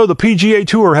 Also, the PGA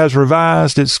Tour has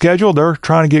revised its schedule. They're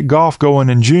trying to get golf going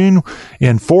in June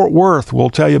in Fort Worth. We'll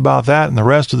tell you about that and the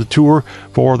rest of the tour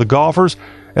for the golfers,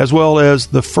 as well as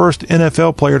the first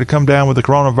NFL player to come down with the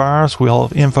coronavirus. We'll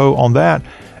have info on that.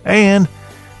 And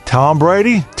Tom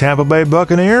Brady, Tampa Bay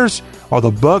Buccaneers. Are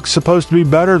the Bucs supposed to be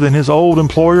better than his old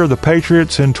employer, the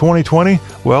Patriots, in 2020?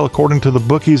 Well, according to the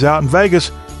bookies out in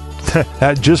Vegas,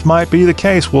 that just might be the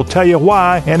case. We'll tell you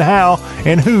why and how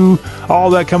and who. All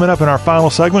that coming up in our final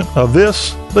segment of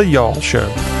this, The Y'all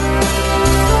Show.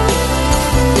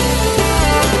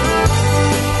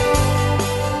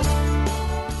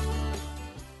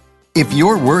 If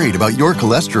you're worried about your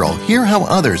cholesterol, hear how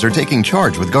others are taking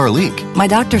charge with Garlic. My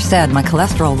doctor said my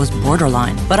cholesterol was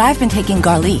borderline, but I've been taking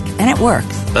Garlic, and it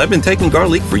works. I've been taking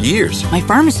Garlic for years. My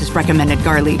pharmacist recommended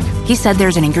Garlic. He said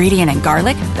there's an ingredient in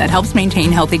garlic that helps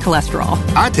maintain healthy cholesterol.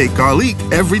 I take Garlic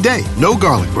every day. No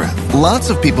garlic breath. Lots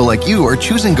of people like you are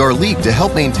choosing Garlic to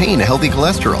help maintain a healthy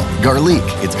cholesterol. Garlic,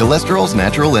 it's cholesterol's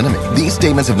natural enemy. These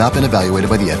statements have not been evaluated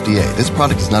by the FDA. This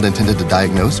product is not intended to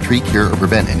diagnose, treat, cure, or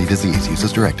prevent any disease. Use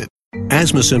as directed.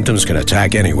 Asthma symptoms can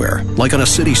attack anywhere, like on a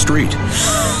city street.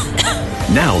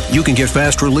 Now, you can get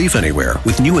fast relief anywhere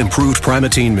with new improved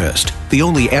Primatene Mist, the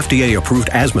only FDA-approved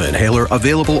asthma inhaler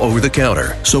available over the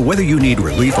counter. So whether you need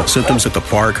relief of symptoms at the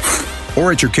park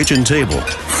or at your kitchen table,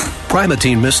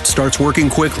 Primatene Mist starts working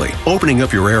quickly, opening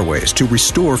up your airways to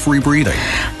restore free breathing.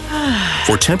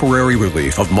 For temporary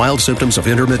relief of mild symptoms of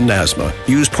intermittent asthma,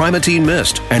 use Primatene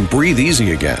Mist and breathe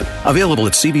easy again. Available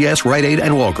at CVS, Rite Aid,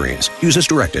 and Walgreens. Use as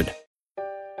directed.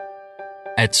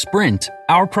 At Sprint,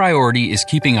 our priority is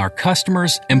keeping our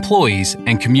customers, employees,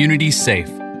 and communities safe.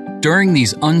 During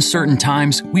these uncertain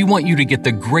times, we want you to get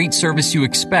the great service you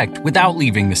expect without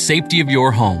leaving the safety of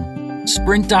your home.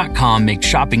 Sprint.com makes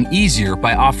shopping easier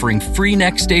by offering free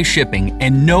next-day shipping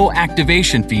and no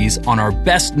activation fees on our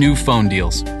best new phone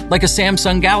deals, like a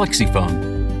Samsung Galaxy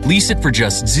phone. Lease it for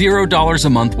just $0 a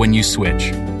month when you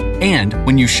switch. And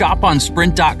when you shop on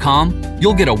Sprint.com,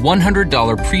 you'll get a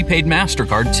 $100 prepaid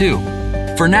MasterCard, too.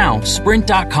 For now,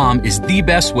 Sprint.com is the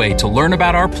best way to learn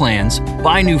about our plans,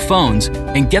 buy new phones,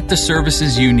 and get the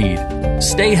services you need.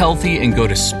 Stay healthy and go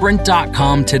to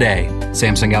Sprint.com today.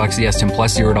 Samsung Galaxy S10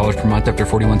 Plus, $0 per month after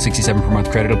 $41.67 per month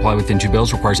credit. Apply within 2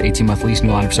 bills. Requires 18-month lease,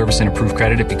 new line of service, and approved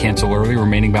credit. If you cancel early,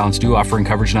 remaining balance due. Offering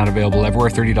coverage not available everywhere.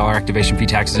 $30 activation fee,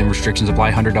 taxes and restrictions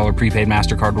apply. $100 prepaid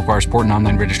MasterCard requires port and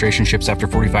online registration. Ships after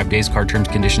 45 days. Card terms,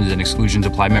 conditions, and exclusions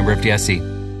apply. Member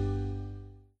FDIC.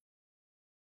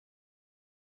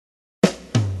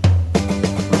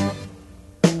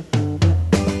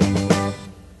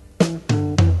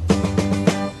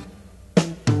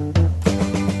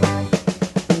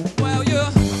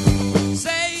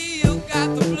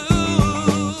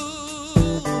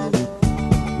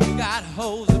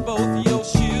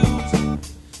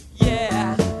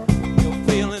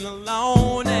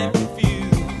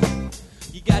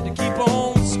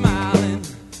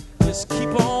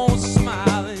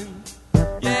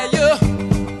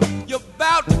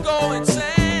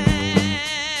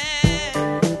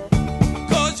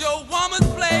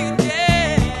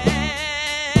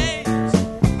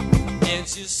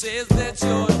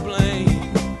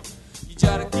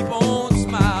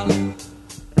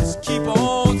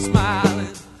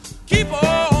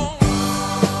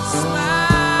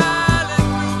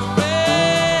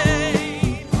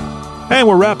 And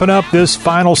we're wrapping up this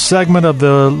final segment of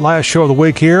the last show of the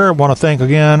week here. I want to thank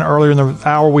again, earlier in the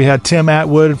hour, we had Tim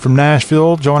Atwood from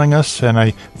Nashville joining us in a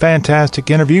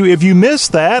fantastic interview. If you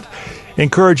missed that, I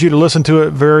encourage you to listen to it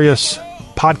various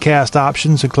podcast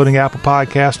options, including Apple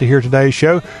Podcasts, to hear today's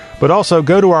show. But also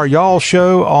go to our Y'all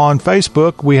Show on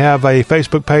Facebook. We have a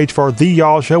Facebook page for The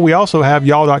Y'all Show. We also have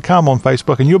y'all.com on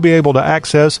Facebook, and you'll be able to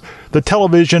access the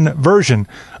television version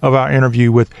of our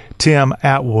interview with Tim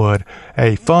Atwood.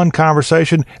 A fun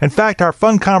conversation. In fact, our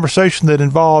fun conversation that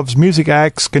involves music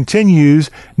acts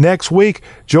continues next week.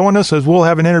 Join us as we'll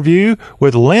have an interview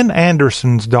with Lynn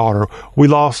Anderson's daughter. We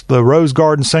lost the Rose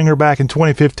Garden singer back in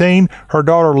 2015. Her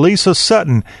daughter, Lisa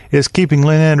Sutton, is keeping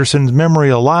Lynn Anderson's memory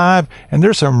alive, and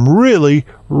there's some really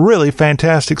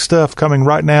fantastic stuff coming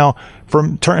right now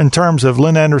in terms of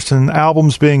Lynn Anderson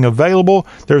albums being available.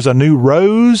 There's a new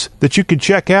Rose that you can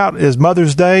check out as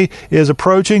Mother's Day is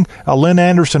approaching. A Lynn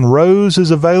Anderson Rose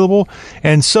is available,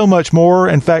 and so much more.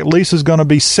 In fact, Lisa's going to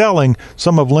be selling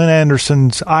some of Lynn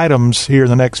Anderson's items here in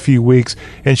the next few weeks,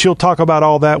 and she'll talk about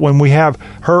all that when we have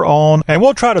her on. And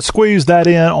we'll try to squeeze that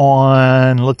in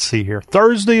on, let's see here,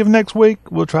 Thursday of next week.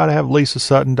 We'll try to have Lisa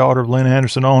Sutton, daughter of Lynn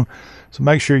Anderson, on. So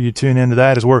make sure you tune into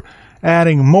that as we're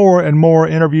adding more and more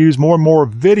interviews, more and more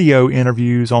video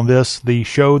interviews on this, the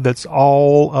show that's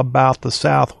all about the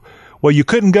South. Well, you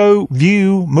couldn't go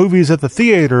view movies at the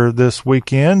theater this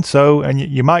weekend, and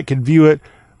you might could view it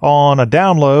on a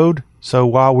download. So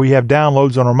while we have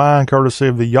downloads on our mind, courtesy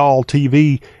of the Y'all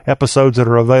TV episodes that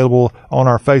are available on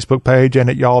our Facebook page and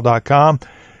at y'all.com.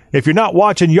 If you're not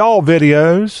watching Y'all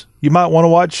videos, you might want to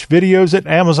watch videos at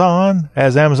Amazon,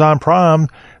 as Amazon Prime.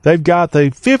 They've got the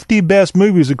 50 best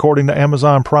movies according to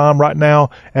Amazon Prime right now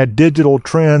at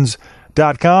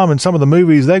digitaltrends.com. And some of the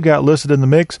movies they've got listed in the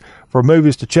mix for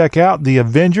movies to check out: The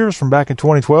Avengers from back in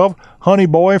 2012, Honey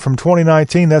Boy from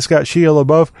 2019, that's got Shia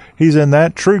LaBeouf, he's in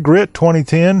that. True Grit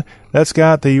 2010, that's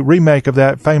got the remake of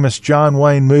that famous John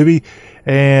Wayne movie,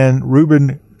 and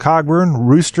Rooster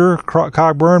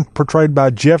Cogburn, portrayed by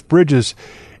Jeff Bridges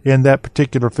in that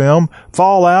particular film.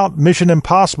 Fallout, Mission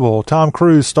Impossible, Tom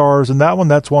Cruise stars in that one.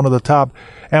 That's one of the top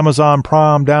Amazon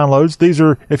Prime downloads. These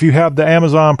are, if you have the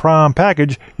Amazon Prime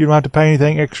package, you don't have to pay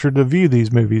anything extra to view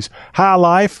these movies. High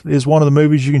Life is one of the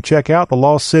movies you can check out. The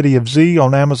Lost City of Z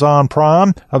on Amazon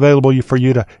Prime, available for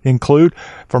you to include.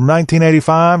 From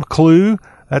 1985, Clue,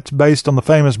 that's based on the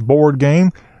famous board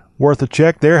game. worth a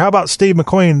check there. How about Steve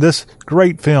McQueen? This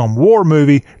great film, war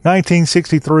movie,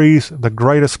 1963's The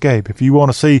Great Escape. If you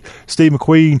want to see Steve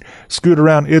McQueen scoot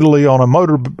around Italy on a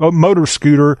motor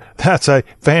scooter, that's a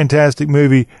fantastic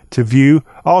movie to view.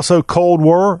 Also, Cold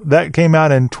War, that came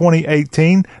out in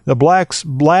 2018. The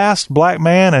Last Black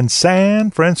Man in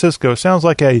San Francisco. Sounds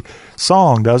like a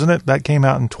song, doesn't it? That came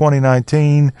out in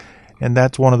 2019, and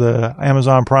that's one of the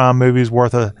Amazon Prime movies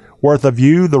worth a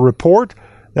view. The Report,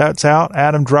 that's out.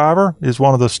 Adam Driver is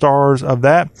one of the stars of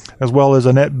that, as well as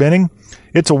Annette Bening.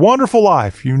 It's a Wonderful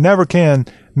Life. You never can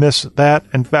miss that.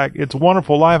 In fact, It's a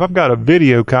Wonderful Life. I've got a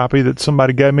video copy that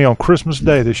somebody gave me on Christmas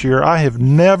Day this year. I have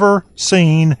never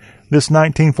seen this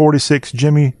 1946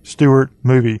 Jimmy Stewart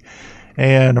movie.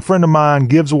 And a friend of mine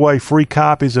gives away free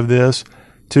copies of this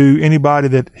to anybody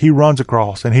that he runs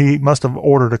across. And he must have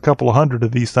ordered a couple of hundred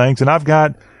of these things. And I've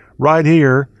got right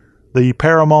here the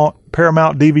Paramount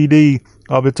DVD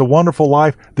of It's a Wonderful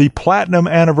Life, the Platinum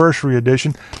Anniversary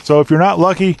Edition. So if you're not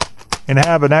lucky and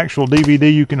have an actual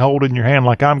DVD you can hold in your hand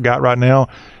like I've got right now,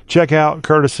 check out,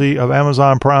 courtesy of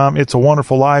Amazon Prime, It's a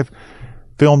Wonderful Life,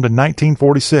 filmed in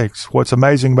 1946. What's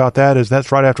amazing about that is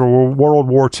that's right after World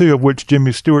War II, of which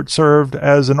Jimmy Stewart served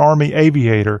as an Army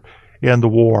aviator in the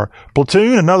war.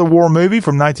 Platoon, another war movie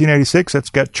from 1986. That's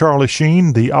got Charlie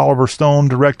Sheen, the Oliver Stone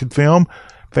directed film.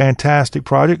 Fantastic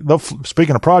project.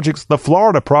 Speaking of projects, the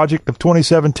Florida Project of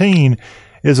 2017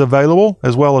 is available,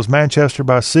 as well as Manchester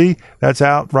by Sea. That's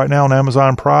out right now on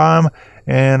Amazon Prime.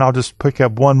 And I'll just pick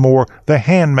up one more, The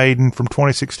Handmaiden from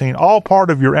 2016. All part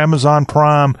of your Amazon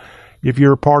Prime. If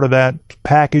you're a part of that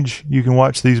package, you can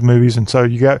watch these movies. And so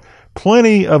you got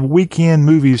plenty of weekend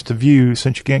movies to view.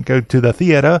 Since you can't go to the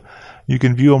theater, you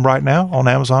can view them right now on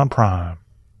Amazon Prime.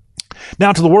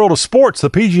 Now to the world of sports. The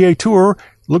PGA Tour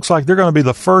looks like they're going to be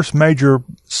the first major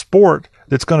sport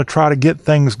that's going to try to get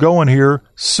things going here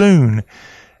soon.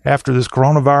 After this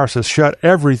coronavirus has shut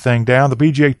everything down, the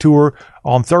PGA Tour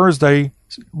on Thursday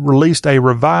released a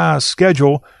revised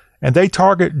schedule, and they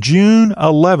target June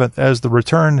 11th as the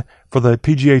return for the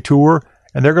PGA Tour,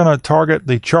 and they're going to target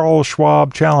the Charles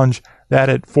Schwab Challenge, that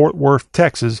at Fort Worth,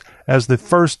 Texas, as the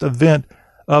first event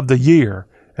of the year,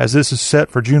 as this is set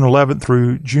for June 11th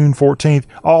through June 14th.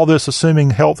 All this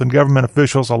assuming health and government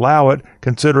officials allow it,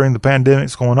 considering the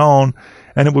pandemic's going on,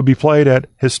 and it would be played at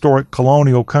historic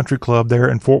Colonial Country Club there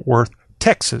in Fort Worth,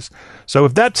 Texas. So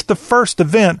if that's the first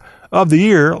event of the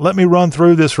year, let me run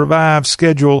through this revived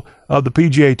schedule of the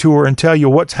PGA Tour and tell you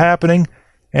what's happening,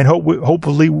 and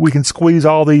hopefully we can squeeze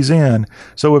all these in.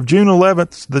 So if June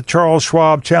 11th, the Charles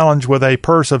Schwab Challenge with a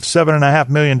purse of $7.5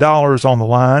 million on the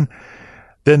line,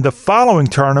 then the following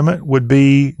tournament would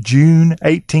be June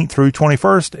 18th through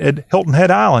 21st at Hilton Head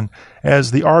Island,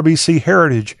 as the RBC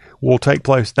Heritage will take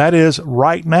place. That is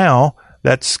right now.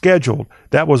 That's scheduled.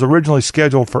 That was originally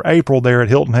scheduled for April there at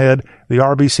Hilton Head. The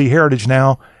RBC Heritage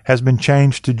now has been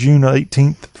changed to June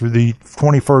 18th through the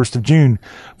 21st of June.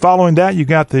 Following that, you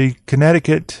got the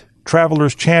Connecticut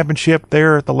Travelers Championship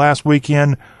there at the last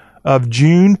weekend of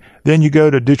June. Then you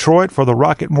go to Detroit for the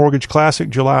Rocket Mortgage Classic,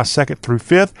 July 2nd through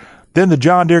 5th. Then the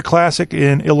John Deere Classic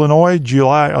in Illinois,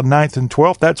 July 9th and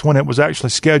 12th. That's when it was actually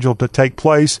scheduled to take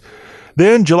place.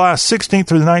 Then July 16th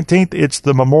through the 19th, it's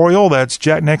the Memorial. That's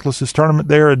Jack Nicklaus's tournament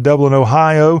there in Dublin,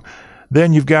 Ohio.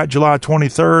 Then you've got July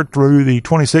 23rd through the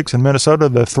 26th in Minnesota,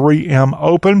 the 3M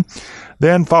Open.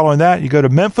 Then following that, you go to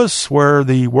Memphis, where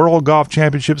the World Golf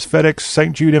Championships FedEx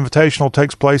St. Jude Invitational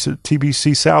takes place at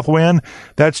TPC Southwind.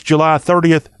 That's July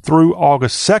 30th through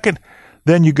August 2nd.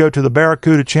 Then you go to the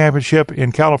Barracuda Championship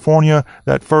in California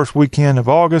that first weekend of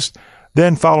August.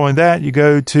 Then following that, you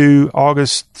go to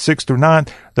August 6th through 9th,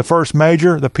 the first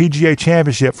major, the PGA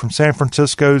Championship from San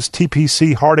Francisco's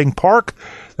TPC Harding Park.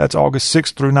 That's August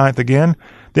 6th through 9th again.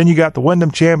 Then you got the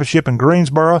Wyndham Championship in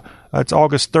Greensboro. That's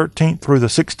August 13th through the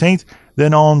 16th.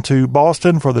 Then on to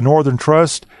Boston for the Northern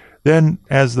Trust. Then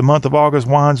as the month of August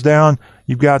winds down,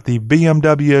 you've got the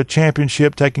BMW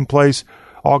Championship taking place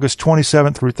August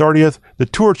 27th through 30th. The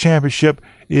Tour Championship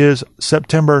is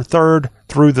September 3rd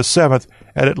through the 7th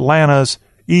at Atlanta's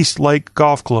East Lake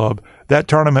Golf Club. That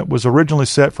tournament was originally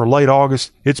set for late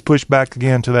August. It's pushed back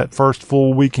again to that first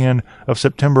full weekend of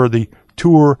September, the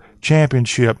Tour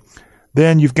Championship.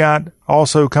 Then you've got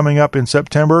also coming up in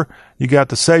September, you got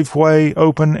the Safeway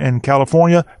Open in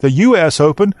California, the U.S.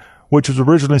 Open, which was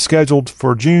originally scheduled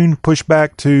for June, pushed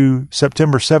back to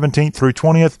September 17th through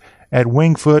 20th at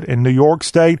Wingfoot in New York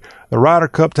State. The Ryder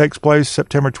Cup takes place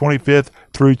September 25th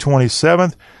through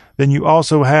 27th. Then you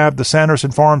also have the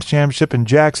Sanderson Farms Championship in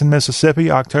Jackson,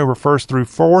 Mississippi, October 1st through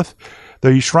 4th.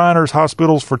 The Shriners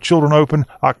Hospitals for Children Open,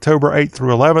 October 8th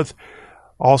through 11th.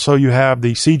 Also, you have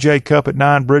the CJ Cup at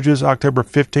Nine Bridges, October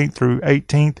 15th through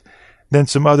 18th. Then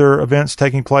some other events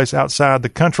taking place outside the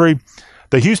country.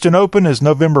 The Houston Open is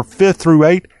November 5th through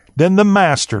 8th. Then the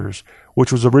Masters,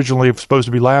 which was originally supposed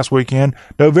to be last weekend.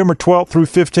 November 12th through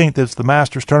 15th is the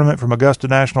Masters tournament from Augusta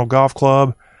National Golf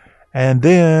Club. And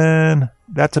then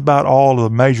that's about all of the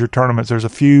major tournaments. There's a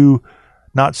few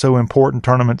not so important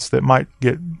tournaments that might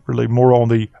get really more on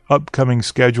the upcoming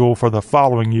schedule for the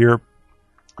following year.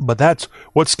 But that's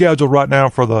what's scheduled right now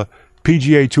for the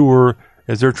PGA Tour,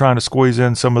 as they're trying to squeeze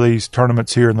in some of these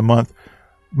tournaments here in the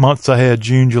months ahead,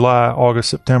 June, July, August,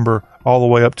 September, all the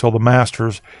way up till the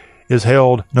Masters is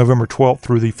held November 12th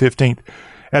through the 15th.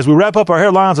 As we wrap up our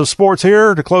headlines of sports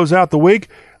here to close out the week,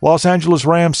 Los Angeles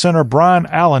Rams center Brian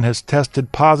Allen has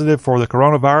tested positive for the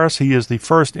coronavirus. He is the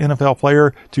first NFL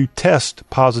player to test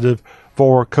positive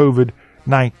for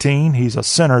COVID-19. He's a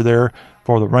center there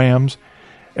for the Rams.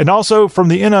 And also from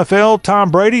the NFL, Tom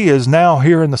Brady is now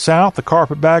here in the South. The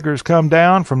Carpetbaggers come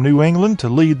down from New England to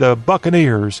lead the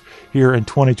Buccaneers here in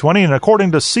 2020. And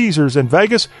according to Caesars in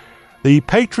Vegas, the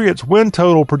Patriots' win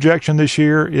total projection this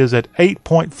year is at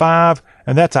 8.5,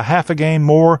 and that's a half a game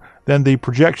more than the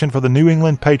projection for the New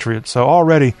England Patriots. So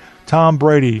already Tom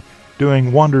Brady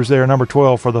doing wonders there, number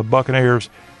 12 for the Buccaneers,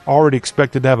 already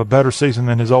expected to have a better season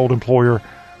than his old employer,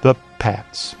 the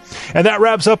Pats. And that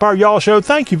wraps up our Y'all Show.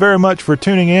 Thank you very much for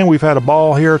tuning in. We've had a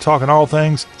ball here talking all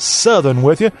things Southern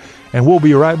with you, and we'll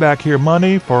be right back here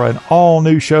Monday for an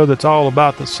all-new show that's all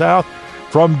about the South.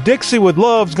 From Dixie with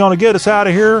Love's going to get us out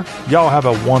of here. Y'all have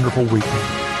a wonderful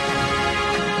weekend.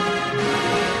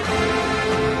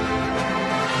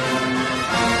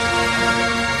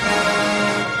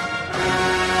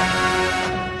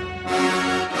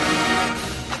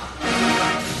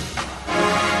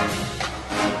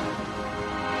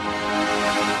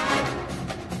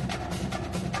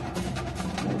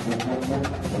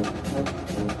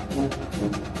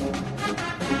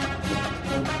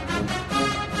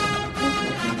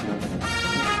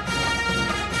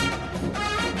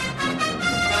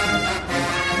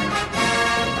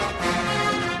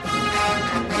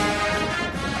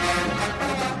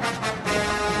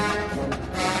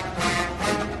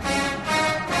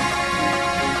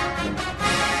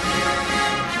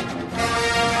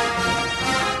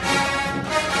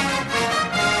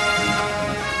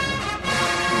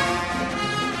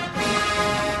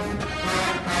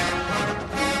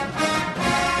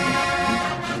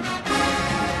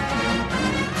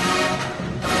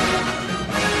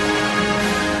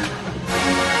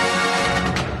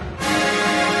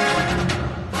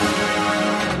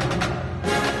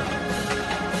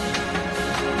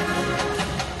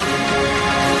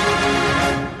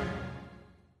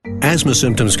 Asthma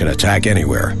symptoms can attack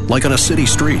anywhere, like on a city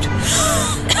street.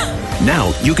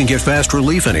 Now you can get fast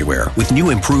relief anywhere with new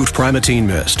improved Primatene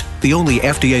Mist, the only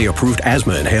FDA-approved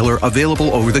asthma inhaler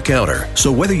available over the counter. So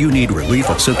whether you need relief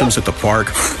of symptoms at the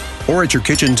park or at your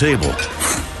kitchen table,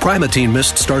 Primatene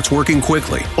Mist starts working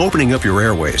quickly, opening up your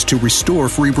airways to restore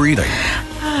free breathing.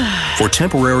 For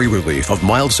temporary relief of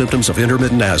mild symptoms of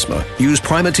intermittent asthma, use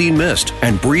Primatene Mist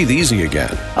and breathe easy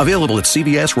again. Available at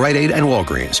CVS, Rite Aid, and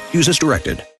Walgreens. Use as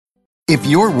directed. If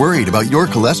you're worried about your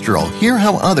cholesterol, hear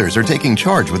how others are taking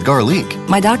charge with Garlic.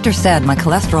 My doctor said my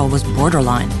cholesterol was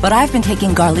borderline, but I've been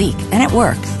taking Garlic, and it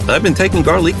works. I've been taking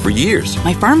Garlic for years.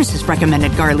 My pharmacist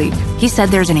recommended Garlic. He said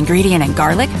there's an ingredient in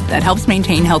garlic that helps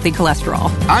maintain healthy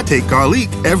cholesterol. I take Garlic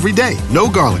every day. No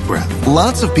garlic breath.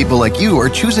 Lots of people like you are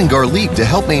choosing Garlic to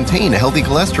help maintain a healthy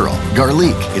cholesterol.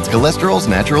 Garlic, it's cholesterol's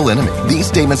natural enemy. These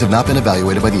statements have not been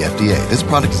evaluated by the FDA. This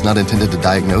product is not intended to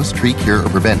diagnose, treat, cure, or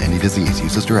prevent any disease.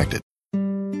 Use as directed.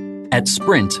 At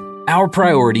Sprint, our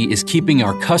priority is keeping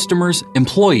our customers,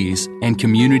 employees, and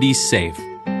communities safe.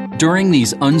 During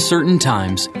these uncertain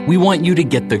times, we want you to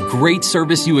get the great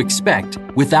service you expect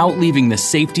without leaving the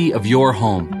safety of your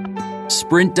home.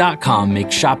 Sprint.com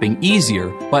makes shopping easier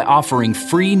by offering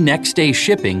free next-day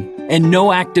shipping and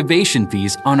no activation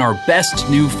fees on our best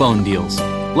new phone deals,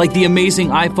 like the amazing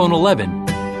iPhone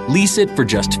 11. Lease it for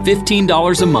just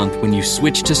 $15 a month when you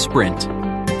switch to Sprint.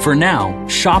 For now,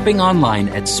 shopping online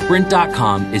at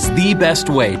Sprint.com is the best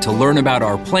way to learn about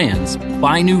our plans,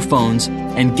 buy new phones,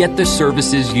 and get the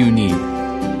services you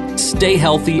need. Stay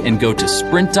healthy and go to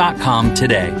Sprint.com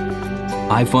today.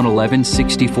 iPhone 11,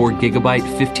 64 gigabyte,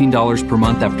 $15 per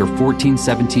month after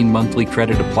 $14.17 monthly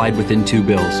credit applied within 2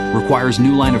 bills. Requires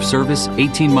new line of service,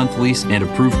 18-month lease, and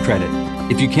approved credit.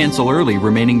 If you cancel early,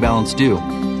 remaining balance due.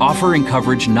 Offer and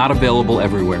coverage not available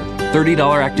everywhere.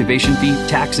 $30 activation fee,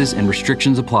 taxes, and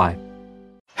restrictions apply.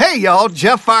 Hey, y'all,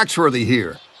 Jeff Foxworthy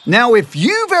here. Now, if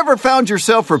you've ever found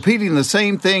yourself repeating the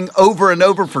same thing over and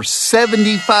over for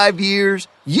 75 years,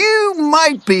 you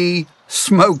might be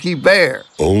Smokey Bear.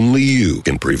 Only you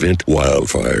can prevent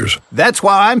wildfires. That's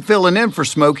why I'm filling in for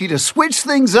Smokey to switch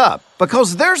things up,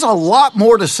 because there's a lot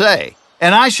more to say.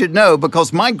 And I should know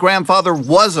because my grandfather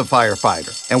was a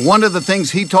firefighter. And one of the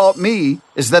things he taught me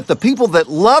is that the people that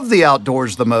love the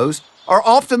outdoors the most are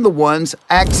often the ones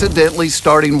accidentally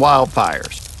starting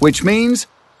wildfires, which means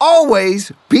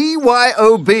always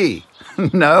BYOB.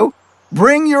 No,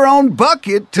 bring your own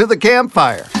bucket to the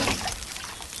campfire.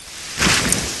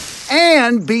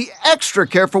 And be extra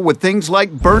careful with things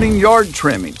like burning yard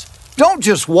trimmings. Don't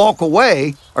just walk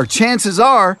away, or chances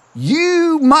are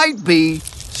you might be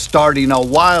starting a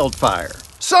wildfire.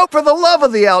 So for the love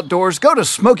of the outdoors, go to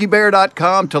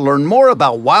SmokeyBear.com to learn more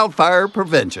about wildfire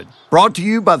prevention. Brought to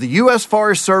you by the U.S.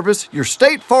 Forest Service, your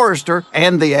state forester,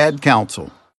 and the Ad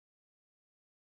Council.